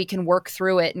 so that we can work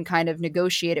through it and kind of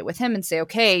negotiate it with him and say,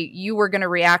 okay, you were going to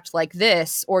react like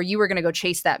this, or you were going to go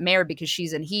chase that mare because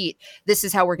she's in heat. This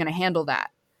is how we're going to handle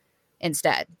that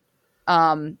instead.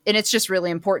 And it's just really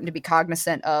important to be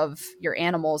cognizant of your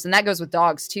animals. And that goes with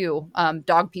dogs too.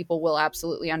 Dog people will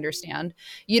absolutely understand.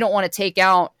 You don't want to take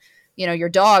out, your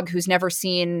dog who's never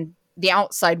seen the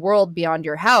outside world beyond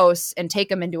your house and take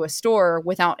them into a store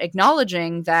without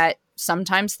acknowledging that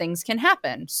sometimes things can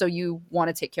happen. So you want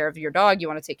to take care of your dog, you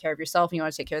want to take care of yourself, and you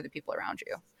want to take care of the people around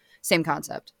you. Same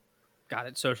concept. Got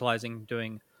it. Socializing,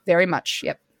 doing very much.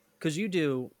 Yep. Because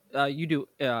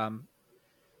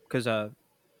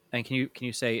and can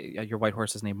you say your white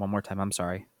horse's name one more time? I'm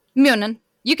sorry. Munin.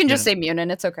 You can just say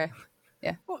Munin. It's okay.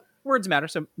 Yeah. Well, words matter.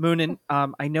 So Munin,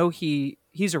 I know he's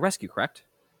a rescue, correct?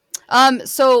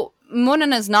 So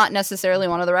Munin is not necessarily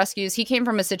one of the rescues. He came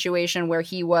from a situation where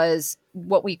he was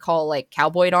what we call like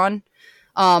cowboyed on,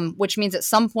 which means at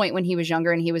some point when he was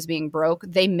younger and he was being broke,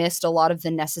 they missed a lot of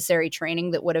the necessary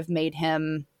training that would have made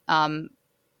him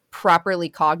properly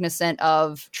cognizant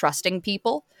of trusting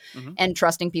people Mm-hmm. and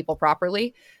trusting people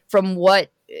properly. From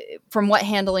what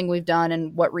handling we've done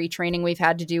and what retraining we've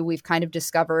had to do, we've kind of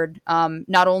discovered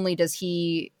not only does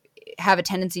he have a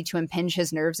tendency to impinge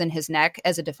his nerves in his neck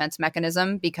as a defense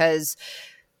mechanism, because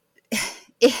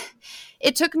it,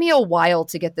 it took me a while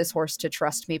to get this horse to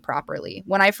trust me properly.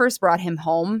 When I first brought him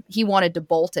home, he wanted to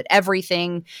bolt at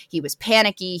everything. He was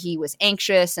panicky. He was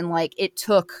anxious. And like, it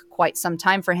took quite some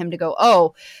time for him to go,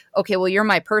 oh, okay, well, you're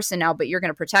my person now, but you're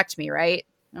going to protect me, right?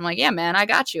 I'm like, yeah, man, I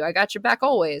got you. I got your back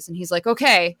always. And he's like,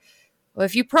 okay, well,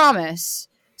 if you promise.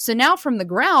 So now from the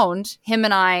ground, him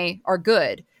and I are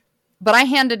good. But I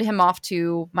handed him off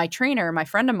to my trainer, my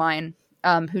friend of mine,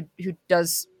 who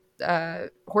does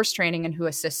horse training and who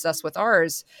assists us with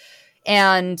ours.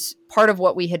 And part of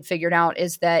what we had figured out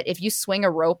is that if you swing a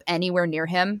rope anywhere near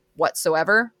him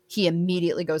whatsoever, he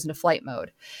immediately goes into flight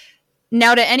mode.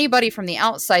 Now, to anybody from the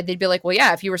outside, they'd be like, well,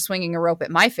 yeah, if you were swinging a rope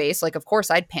at my face, like, of course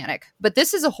I'd panic. But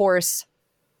this is a horse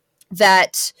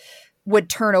that would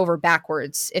turn over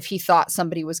backwards if he thought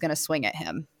somebody was going to swing at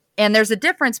him. And there's a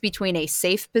difference between a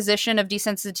safe position of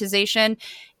desensitization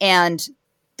and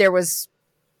there was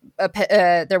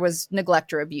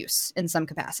neglect or abuse in some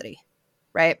capacity,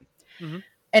 right? Mm-hmm.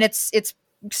 And it's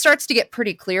starts to get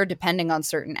pretty clear depending on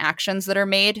certain actions that are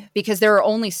made, because there are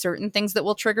only certain things that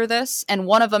will trigger this, and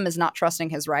one of them is not trusting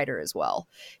his rider as well.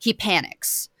 He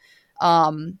panics.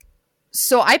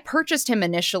 So I purchased him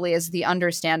initially as the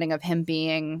understanding of him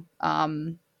being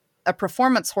a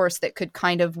performance horse that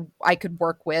I could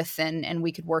work with, and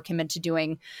we could work him into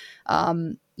doing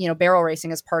barrel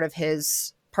racing as part of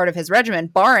his regimen,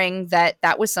 barring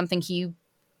that was something he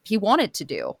wanted to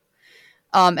do.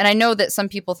 And I know that some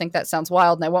people think that sounds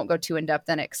wild, and I won't go too in depth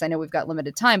in it because I know we've got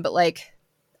limited time, but like,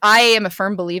 I am a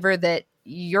firm believer that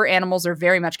your animals are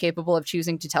very much capable of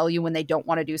choosing to tell you when they don't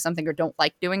want to do something or don't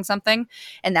like doing something.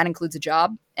 And that includes a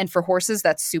job. And for horses,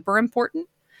 that's super important.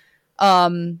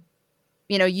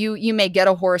 You may get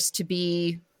a horse to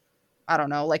be, I don't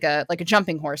know, like a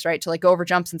jumping horse, right? To like go over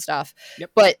jumps and stuff,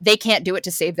 Yep. But they can't do it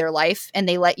to save their life. And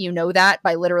they let you know that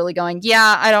by literally going,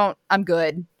 yeah, I'm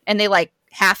good. And they like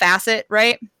half-ass it,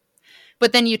 right?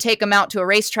 But then you take them out to a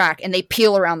racetrack and they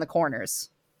peel around the corners.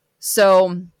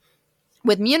 So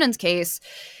with Munen's case,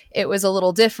 it was a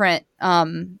little different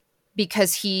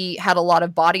because he had a lot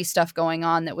of body stuff going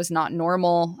on that was not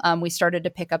normal. We started to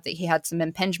pick up that he had some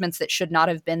impingements that should not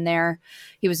have been there.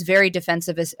 He was very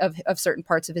defensive of certain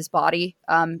parts of his body.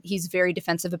 He's very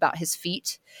defensive about his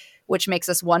feet, which makes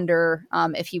us wonder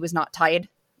if he was not tied,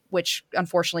 which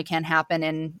unfortunately can happen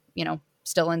in,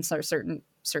 still in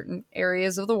certain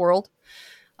areas of the world.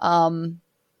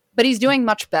 But he's doing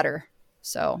much better.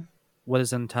 So what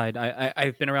is untied?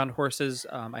 I've been around horses.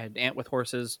 I had an aunt with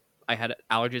horses. I had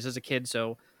allergies as a kid,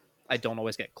 so I don't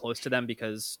always get close to them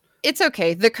because it's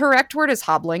okay. The correct word is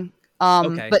hobbling.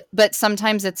 Okay. But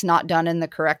sometimes it's not done in the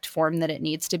correct form that it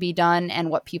needs to be done.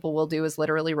 And what people will do is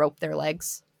literally rope their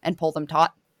legs and pull them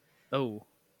taut. Oh.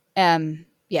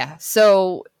 Yeah.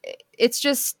 So it's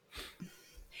just,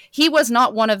 he was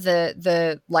not one of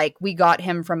the like, we got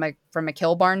him from a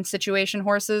kill barn situation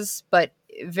horses, but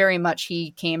very much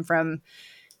he came from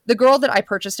the girl that I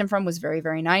purchased him from was very,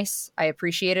 very nice. I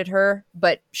appreciated her,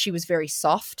 but she was very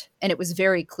soft. And it was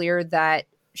very clear that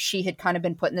she had kind of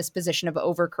been put in this position of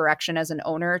overcorrection as an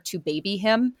owner to baby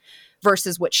him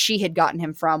versus what she had gotten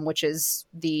him from, which is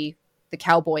the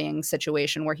cowboying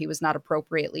situation where he was not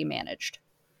appropriately managed.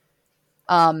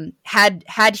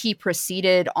 Had he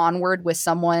proceeded onward with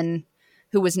someone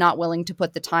who was not willing to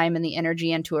put the time and the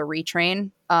energy into a retrain,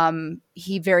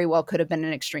 he very well could have been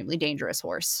an extremely dangerous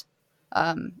horse.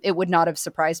 It would not have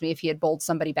surprised me if he had bowled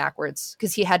somebody backwards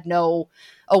because he had no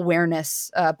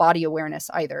awareness, body awareness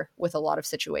either with a lot of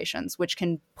situations, which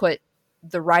can put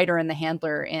the rider and the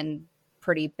handler in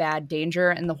pretty bad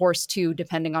danger, and the horse too,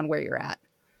 depending on where you're at.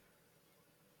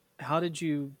 How did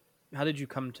you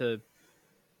come to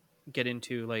get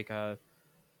into like I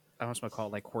don't want to call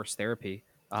it like horse therapy,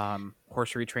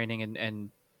 horse retraining, and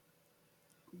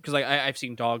because like I've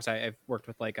seen dogs. I've worked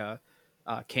with like a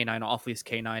canine, off lease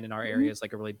canine in our areas,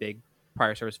 like a really big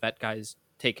prior service vet guys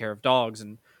take care of dogs,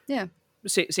 and Yeah.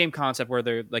 Same concept where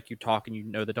they're like you talk and you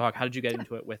know the dog. How did you get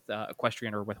into it with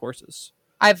equestrian or with horses?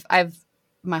 I've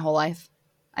my whole life.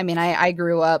 I mean, I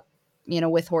grew up,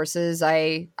 with horses.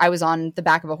 I was on the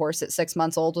back of a horse at 6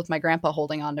 months old with my grandpa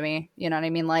holding on to me. You know what I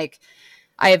mean? Like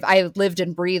I've lived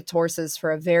and breathed horses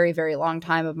for a very, very long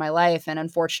time of my life. And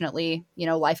unfortunately,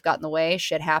 life got in the way,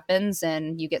 shit happens,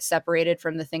 and you get separated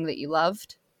from the thing that you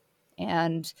loved,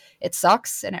 and it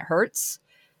sucks and it hurts.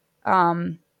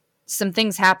 some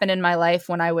things happened in my life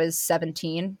when I was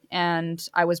 17, and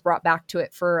I was brought back to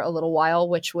it for a little while,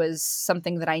 which was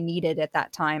something that I needed at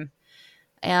that time.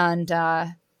 And,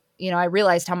 I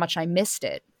realized how much I missed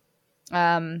it.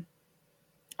 I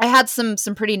had some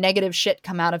pretty negative shit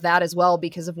come out of that as well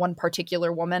because of one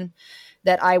particular woman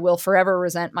that I will forever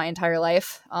resent my entire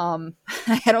life.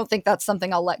 I don't think that's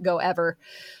something I'll let go ever.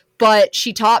 But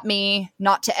she taught me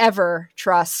not to ever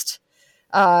trust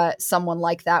someone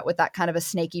like that with that kind of a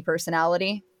snaky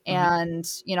personality. And,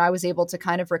 I was able to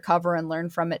kind of recover and learn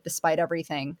from it despite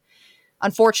everything.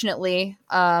 Unfortunately,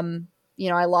 I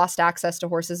lost access to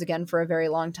horses again for a very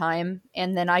long time.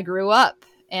 And then I grew up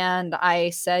and I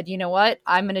said, you know what,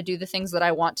 I'm going to do the things that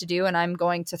I want to do and I'm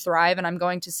going to thrive and I'm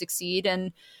going to succeed.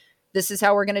 And this is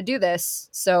how we're going to do this.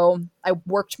 So I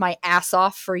worked my ass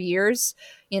off for years.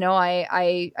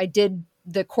 I did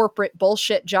the corporate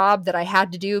bullshit job that I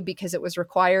had to do because it was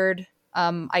required.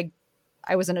 I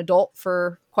was an adult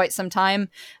for quite some time.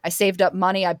 I saved up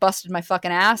money. I busted my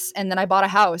fucking ass. And then I bought a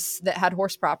house that had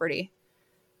horse property.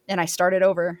 And I started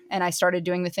over and I started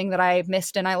doing the thing that I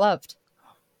missed and I loved.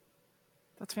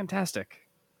 That's fantastic.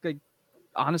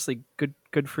 Honestly,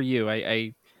 good for you.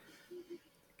 I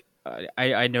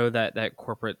know that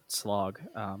corporate slog.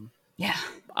 Yeah.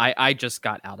 I just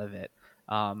got out of it.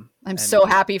 I'm so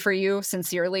happy for you,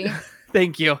 sincerely.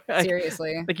 Thank you.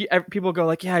 Seriously. People go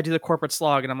like, yeah, I do the corporate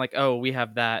slog. And I'm like, oh, we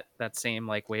have that same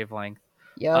like wavelength.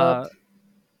 Yep.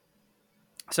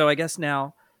 So I guess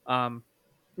now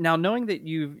knowing that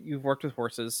you've worked with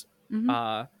horses,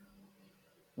 I'm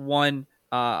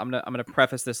gonna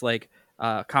preface this like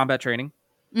combat training,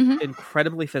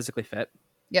 incredibly physically fit.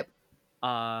 Yep.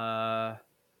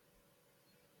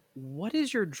 What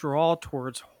is your draw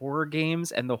towards horror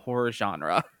games and the horror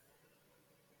genre?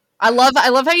 I love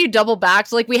how you double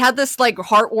backed. Like we had this like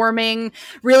heartwarming,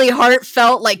 really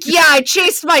heartfelt, like, yeah, I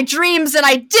chased my dreams and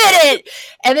I did it.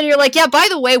 And then you're like, yeah, by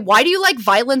the way, why do you like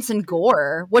violence and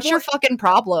gore? What's your fucking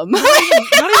problem?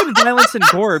 Not even violence and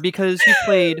gore, because you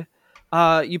played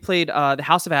the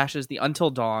House of Ashes, the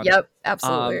Until Dawn. Yep,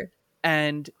 absolutely.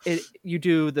 And you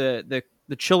do the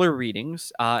chiller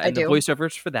readings and the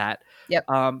voiceovers for that. Yep.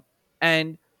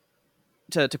 And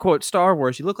to quote Star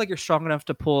Wars, you look like you're strong enough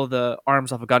to pull the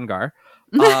arms off a Gungar.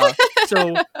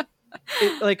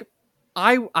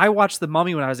 I watched The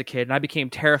Mummy when I was a kid, and I became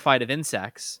terrified of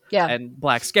insects and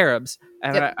black scarabs,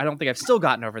 and I don't think I've still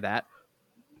gotten over that.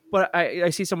 But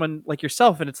I see someone like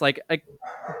yourself, and it's like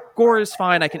gore is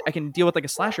fine. I can deal with like a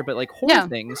slasher, but like horror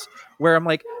things where I'm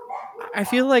like, I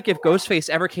feel like if Ghostface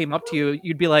ever came up to you,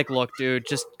 you'd be like, look, dude,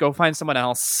 just go find someone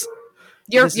else.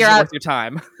 You're worth your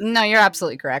time. No, you're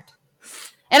absolutely correct.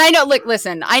 And I know, like,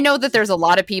 listen, I know that there's a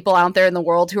lot of people out there in the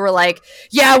world who are like,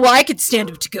 yeah, well, I could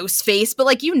stand up to Ghostface, but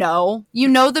like, you know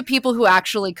the people who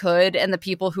actually could, and the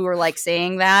people who are like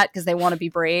saying that because they want to be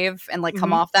brave and like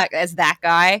come off that as that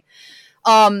guy.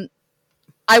 I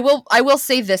will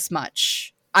say this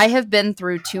much. I have been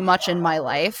through too much in my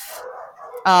life,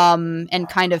 and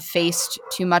kind of faced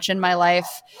too much in my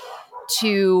life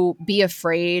to be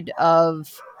afraid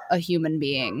of a human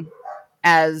being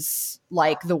as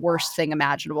like the worst thing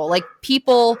imaginable. Like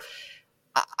people,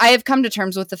 I have come to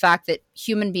terms with the fact that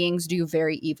human beings do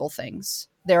very evil things.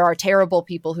 There are terrible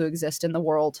people who exist in the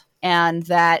world, and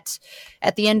that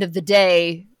at the end of the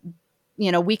day,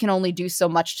 we can only do so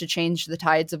much to change the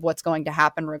tides of what's going to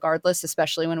happen regardless,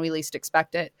 especially when we least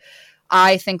expect it.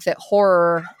 I think that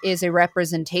horror is a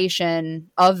representation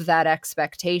of that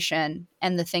expectation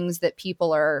and the things that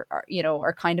people are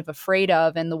kind of afraid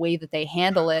of and the way that they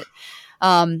handle it.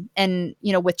 And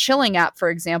with Chilling App, for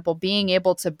example, being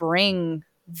able to bring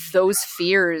those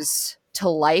fears to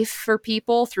life for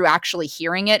people through actually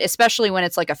hearing it, especially when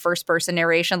it's like a first person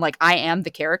narration, like I am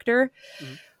the character.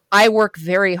 I work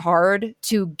very hard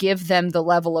to give them the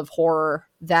level of horror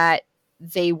that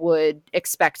they would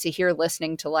expect to hear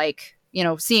listening to, like,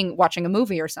 watching a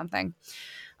movie or something.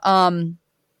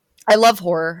 I love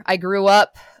horror. I grew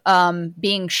up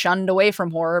being shunned away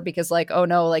from horror because like, oh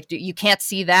no, like you can't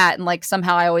see that. And like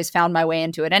somehow I always found my way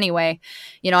into it anyway.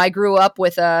 I grew up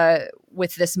with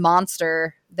this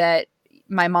monster that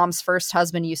my mom's first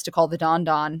husband used to call the Don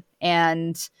Don.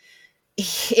 And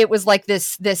it was like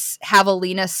this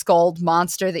javelina skulled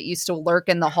monster that used to lurk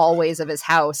in the hallways of his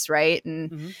house, right?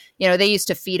 And they used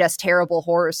to feed us terrible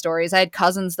horror stories. I had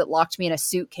cousins that locked me in a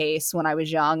suitcase when I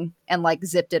was young and like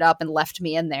zipped it up and left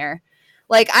me in there.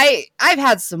 Like I've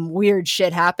had some weird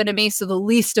shit happen to me, so the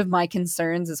least of my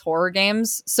concerns is horror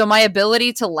games. So my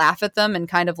ability to laugh at them and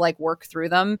kind of like work through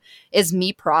them is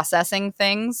me processing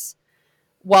things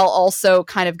while also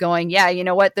kind of going, yeah, you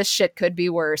know what, this shit could be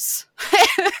worse.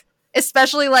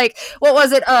 Especially like, what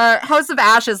was it? House of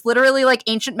Ashes, literally like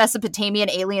ancient Mesopotamian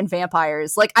alien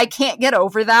vampires. Like, I can't get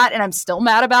over that, and I'm still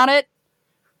mad about it.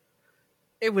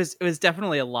 It was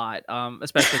definitely a lot,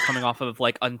 especially coming off of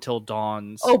like Until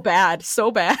Dawn's. Oh, bad,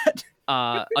 so bad.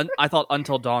 I thought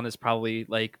Until Dawn is probably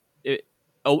like it.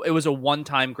 Oh, it was a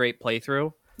one-time great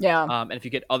playthrough. Yeah. And if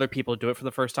you get other people to do it for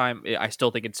the first time, I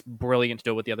still think it's brilliant to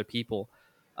do it with the other people.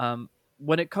 Um,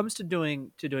 when it comes to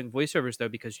doing voiceovers, though,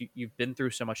 because you've been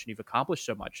through so much and you've accomplished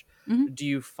so much, Mm-hmm. do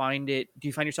you find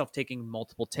yourself taking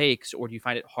multiple takes, or do you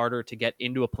find it harder to get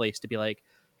into a place to be like,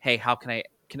 hey, how can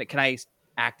I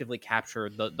actively capture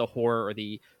the horror or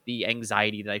the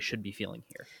anxiety that I should be feeling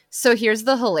here? So here's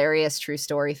the hilarious true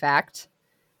story fact.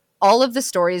 All of the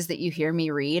stories that you hear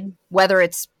me read, whether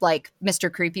it's like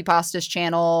Mr. Creepypasta's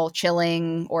channel,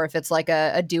 Chilling, or if it's like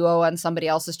a duo on somebody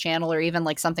else's channel, or even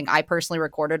like something I personally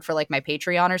recorded for like my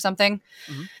Patreon or something,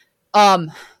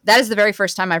 that is the very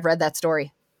first time I've read that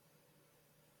story.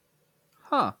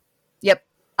 Huh. Yep.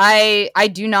 I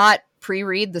do not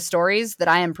pre-read the stories that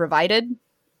I am provided.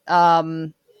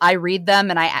 I read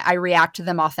them and I react to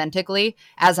them authentically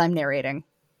as I'm narrating.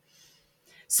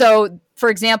 So, for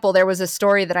example, there was a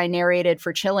story that I narrated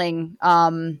for Chilling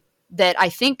that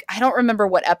I don't remember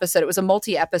what episode. It was a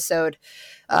multi-episode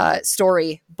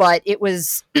story, but it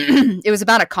was it was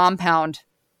about a compound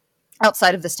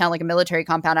outside of this town, like a military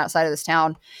compound outside of this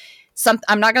town.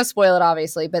 I'm not going to spoil it,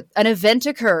 obviously, but an event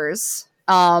occurs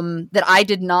that I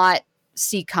did not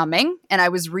see coming, and I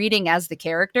was reading as the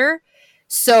character.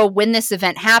 So when this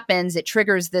event happens, it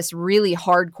triggers this really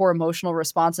hardcore emotional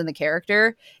response in the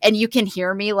character. And you can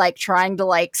hear me like trying to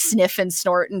like sniff and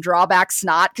snort and draw back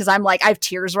snot because I'm like, I have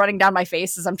tears running down my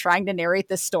face as I'm trying to narrate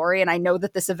this story. And I know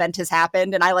that this event has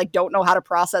happened and I like don't know how to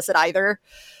process it either.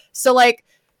 So like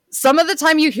some of the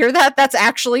time you hear that, that's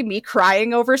actually me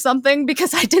crying over something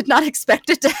because I did not expect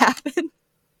it to happen.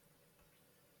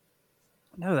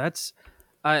 No, that's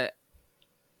I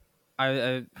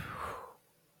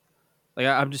like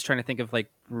I'm just trying to think of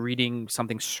like reading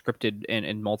something scripted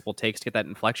in multiple takes to get that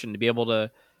inflection, to be able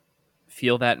to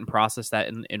feel that and process that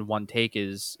in one take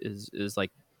is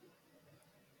like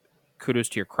kudos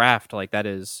to your craft. Like that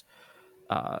is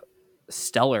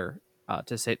stellar,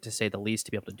 to say the least,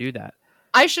 to be able to do that.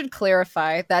 I should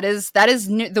clarify that is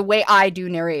the way I do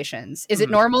narrations. Is it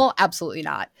normal? Absolutely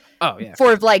not. Oh yeah.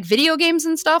 For like video games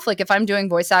and stuff, like if I'm doing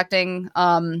voice acting,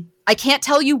 I can't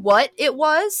tell you what it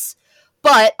was,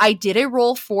 but I did a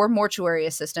role for mortuary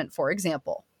assistant, for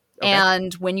example. Okay.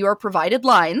 And when you are provided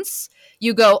lines,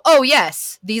 you go, oh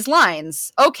yes, these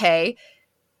lines. Okay.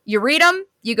 You read them,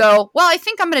 you go, well, I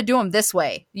think I'm going to do them this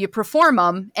way. You perform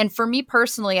them. And for me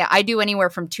personally, I do anywhere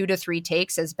from 2 to 3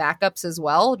 takes as backups as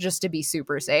well, just to be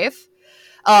super safe.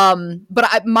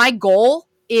 But my goal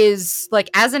is like,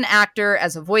 as an actor,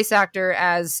 as a voice actor,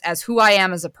 as who I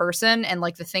am as a person, and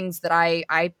like the things that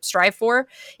I strive for,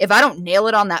 if I don't nail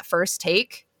it on that first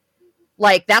take,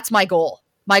 like that's my goal.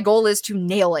 My goal is to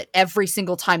nail it every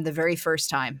single time, the very first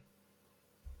time.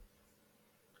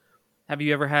 Have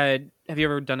you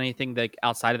ever done anything like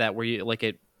outside of that where you like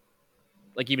it,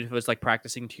 like even if it was like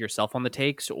practicing to yourself on the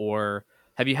takes, or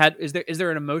have you had, is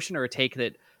there an emotion or a take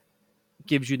that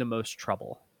gives you the most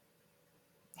trouble?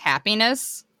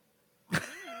 Happiness.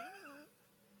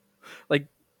 Like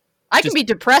I can be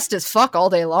depressed as fuck all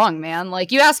day long, man.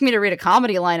 Like you ask me to read a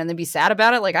comedy line and then be sad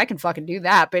about it, like I can fucking do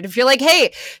that. But if you're like,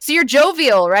 hey, so you're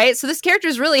jovial, right? So this character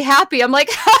is really happy. I'm like,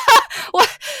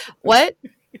 what?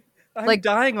 I'm like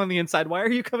dying on the inside. Why are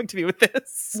you coming to me with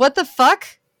this? What the fuck?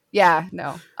 Yeah,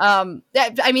 no.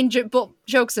 I mean,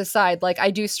 jokes aside, like I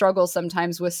do struggle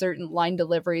sometimes with certain line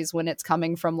deliveries when it's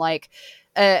coming from like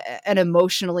an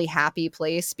emotionally happy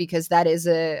place, because that is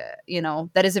a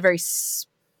very,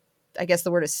 I guess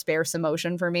the word is sparse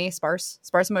emotion for me. Sparse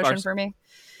emotion for me.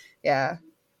 Yeah.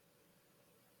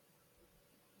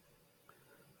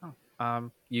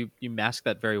 Oh. You mask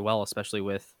that very well, especially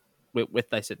with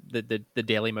I said the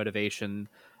daily motivation,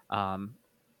 and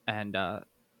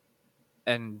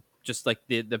just like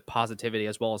the positivity,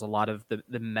 as well as a lot of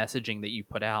the messaging that you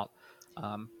put out.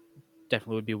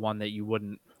 Definitely would be one that you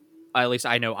wouldn't, at least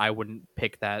I know I wouldn't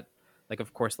pick that. Like,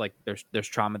 of course, like there's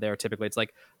trauma there. Typically it's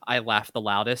like I laugh the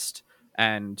loudest,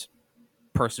 and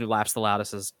person who laughs the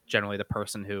loudest is generally the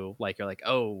person who like you're like,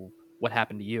 oh, what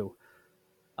happened to you?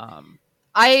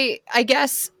 I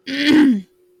guess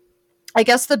I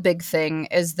guess the big thing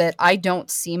is that I don't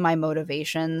see my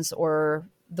motivations or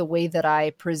the way that I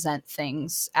present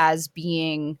things as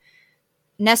being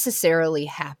necessarily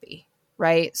happy,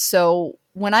 right? So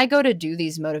when I go to do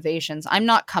these motivations, I'm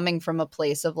not coming from a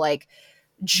place of like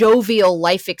jovial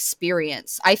life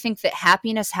experience. I think that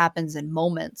happiness happens in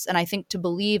moments. And I think to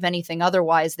believe anything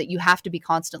otherwise, that you have to be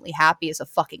constantly happy, is a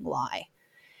fucking lie.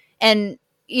 And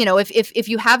you know, if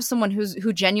you have someone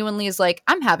who genuinely is like,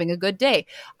 I'm having a good day,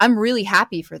 I'm really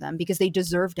happy for them because they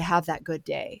deserve to have that good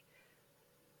day.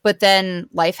 But then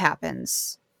life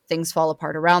happens, things fall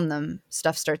apart around them,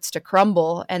 stuff starts to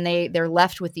crumble, and they're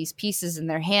left with these pieces in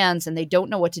their hands, and they don't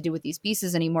know what to do with these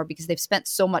pieces anymore because they've spent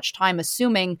so much time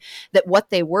assuming that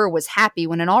what they were was happy,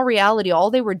 when in all reality, all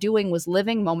they were doing was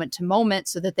living moment to moment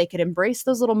so that they could embrace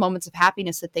those little moments of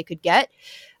happiness that they could get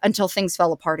until things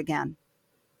fell apart again.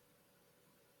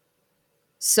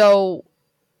 So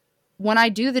when I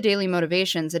do the daily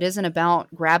motivations, it isn't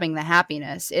about grabbing the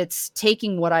happiness. It's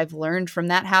taking what I've learned from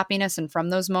that happiness and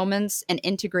from those moments and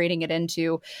integrating it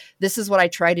into, this is what I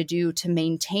try to do to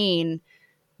maintain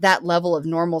that level of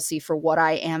normalcy for what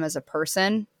I am as a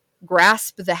person,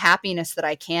 grasp the happiness that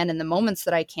I can in the moments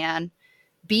that I can,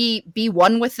 be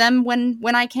one with them when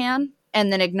I can,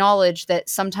 and then acknowledge that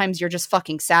sometimes you're just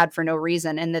fucking sad for no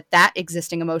reason, and that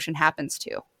existing emotion happens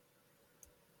too.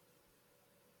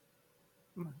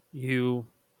 You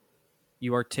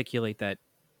articulate that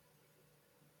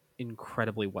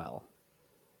incredibly well.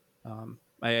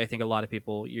 I think a lot of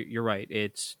people, you're right.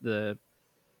 It's the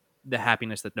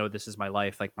happiness that, no, this is my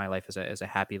life. Like, my life is a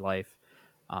happy life.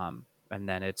 And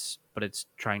then it's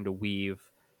trying to weave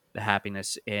the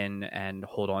happiness in and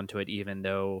hold on to it, even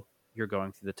though you're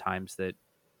going through the times that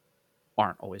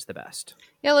aren't always the best.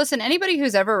 Yeah, listen, anybody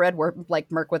who's ever read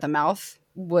like Merc with a Mouth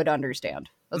would understand.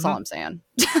 That's all I'm saying.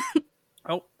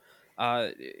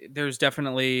 There's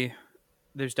definitely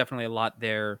a lot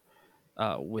there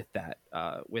with that,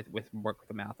 with Work with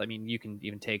the Mouth. I mean, you can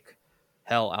even take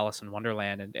Alice in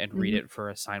Wonderland and read it for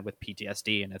a sign with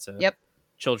PTSD, and it's a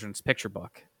children's picture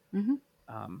book. And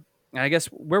I guess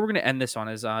where we're going to end this on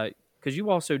is because you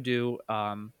also do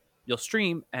you'll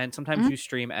stream, and sometimes you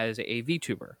stream as a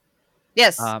VTuber.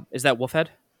 Yes. Is that Wolfhead?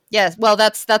 Yes. Well,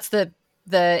 that's the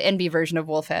NB version of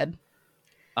Wolfhead.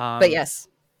 But yes.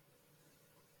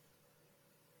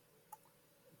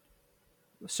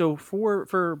 So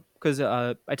for because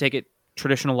I take it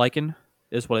traditional lichen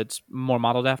is what it's more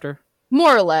modeled after.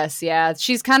 More or less, yeah.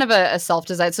 She's kind of a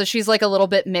self-designed, so she's like a little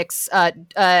bit mixed.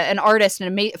 An artist,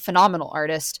 and a phenomenal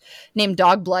artist named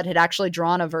Dogblood, had actually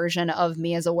drawn a version of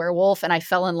me as a werewolf, and I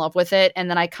fell in love with it. And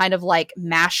then I kind of like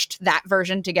mashed that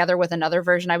version together with another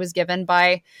version I was given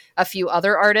by a few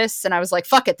other artists, and I was like,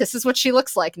 fuck it, this is what she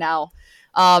looks like now.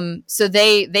 So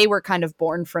they were kind of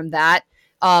born from that.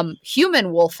 Human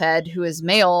Wolfhead, who is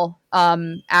male,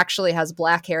 actually has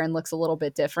black hair and looks a little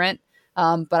bit different.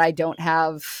 But I don't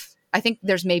have, I think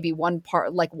there's maybe one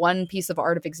piece of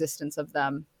art of existence of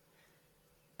them.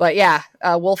 But yeah,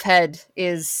 Wolfhead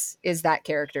is that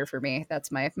character for me.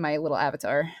 That's my little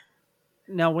avatar.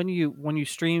 Now, when you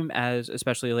stream, as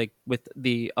especially like with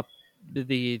the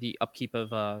upkeep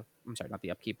of I'm sorry, not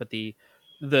the upkeep, but the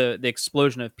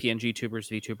explosion of PNG tubers,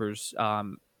 VTubers,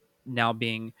 now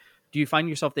being, do you find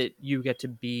yourself that you get to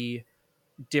be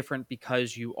different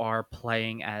because you are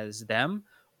playing as them,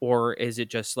 or is it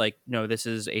just like, no, this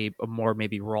is a more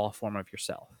maybe raw form of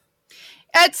yourself?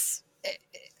 It's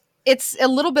a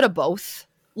little bit of both.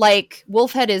 Like,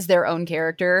 Wolfhead is their own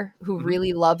character who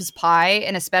really loves pie,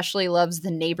 and especially loves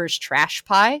the neighbor's trash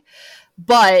pie.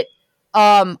 But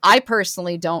I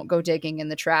personally don't go digging in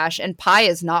the trash, and pie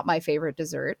is not my favorite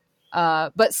dessert.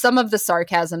 But some of the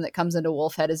sarcasm that comes into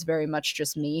Wolfhead is very much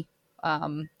just me.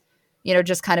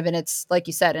 Just kind of in its, like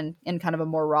you said, in kind of a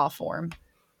more raw form.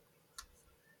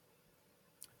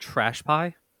 Trash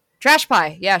pie? Trash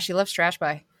pie. Yeah, she loves trash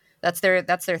pie. That's their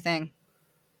thing.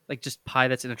 Like just pie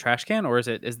that's in a trash can, or is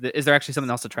there actually something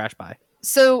else to trash pie?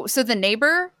 So the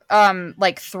neighbor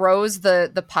like throws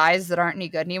the pies that aren't any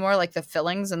good anymore, like the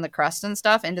fillings and the crust and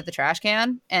stuff, into the trash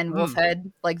can, and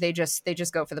Wolfhead, like they just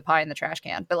go for the pie in the trash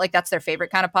can. But like that's their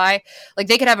favorite kind of pie. Like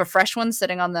they could have a fresh one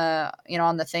sitting on the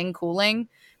on the thing cooling,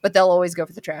 but they'll always go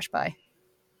for the trash pie.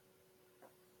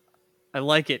 I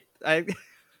like it.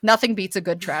 Nothing beats a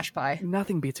good trash pie.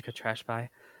 Nothing beats a good trash pie.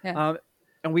 Yeah.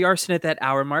 And we are sitting at that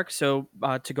hour mark, so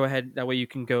to go ahead, that way you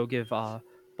can go give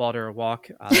Balder a walk.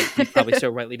 He probably so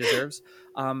rightly deserves.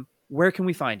 Where can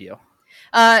we find you?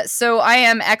 So I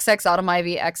am XX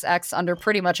AutumnIvy XX under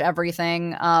pretty much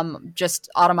everything. Just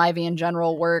AutumnIvy in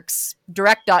general works.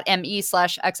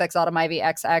 direct.me/XX AutumnIvy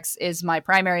XX is my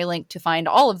primary link to find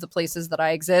all of the places that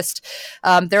I exist.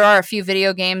 There are a few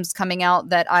video games coming out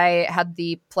that I had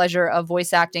the pleasure of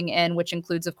voice acting in, which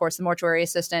includes, of course, The Mortuary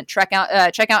Assistant. Check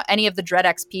out any of the Dread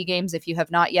XP games if you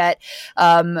have not yet.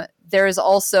 There is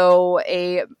also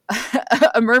a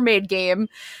mermaid game,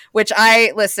 which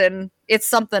it's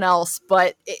something else,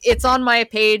 but it's on my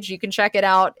page. You can check it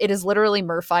out. It is literally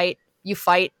Merfight. You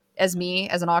fight as me,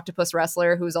 as an octopus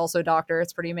wrestler who's also a doctor.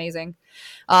 It's pretty amazing.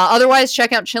 Otherwise,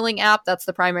 check out Chilling app. That's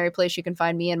the primary place you can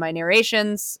find me and my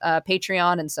narrations,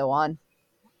 Patreon, and so on.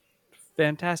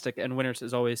 Fantastic. And winners,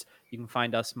 as always, you can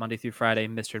find us Monday through Friday,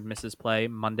 Mr. and Mrs. Play,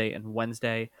 Monday and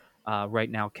Wednesday. Right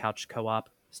now, Couch Co-op,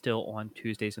 still on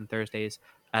Tuesdays and Thursdays,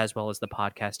 as well as the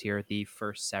podcast here the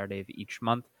first Saturday of each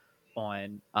month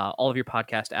on all of your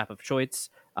podcast app of choice.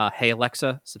 Hey,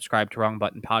 Alexa, subscribe to Wrong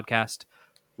Button Podcast.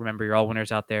 Remember, you're all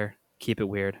winners out there. Keep it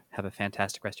weird. Have a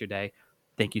fantastic rest of your day.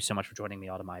 Thank you so much for joining me,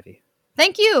 AutumnIvy.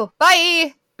 Thank you.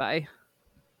 Bye. Bye.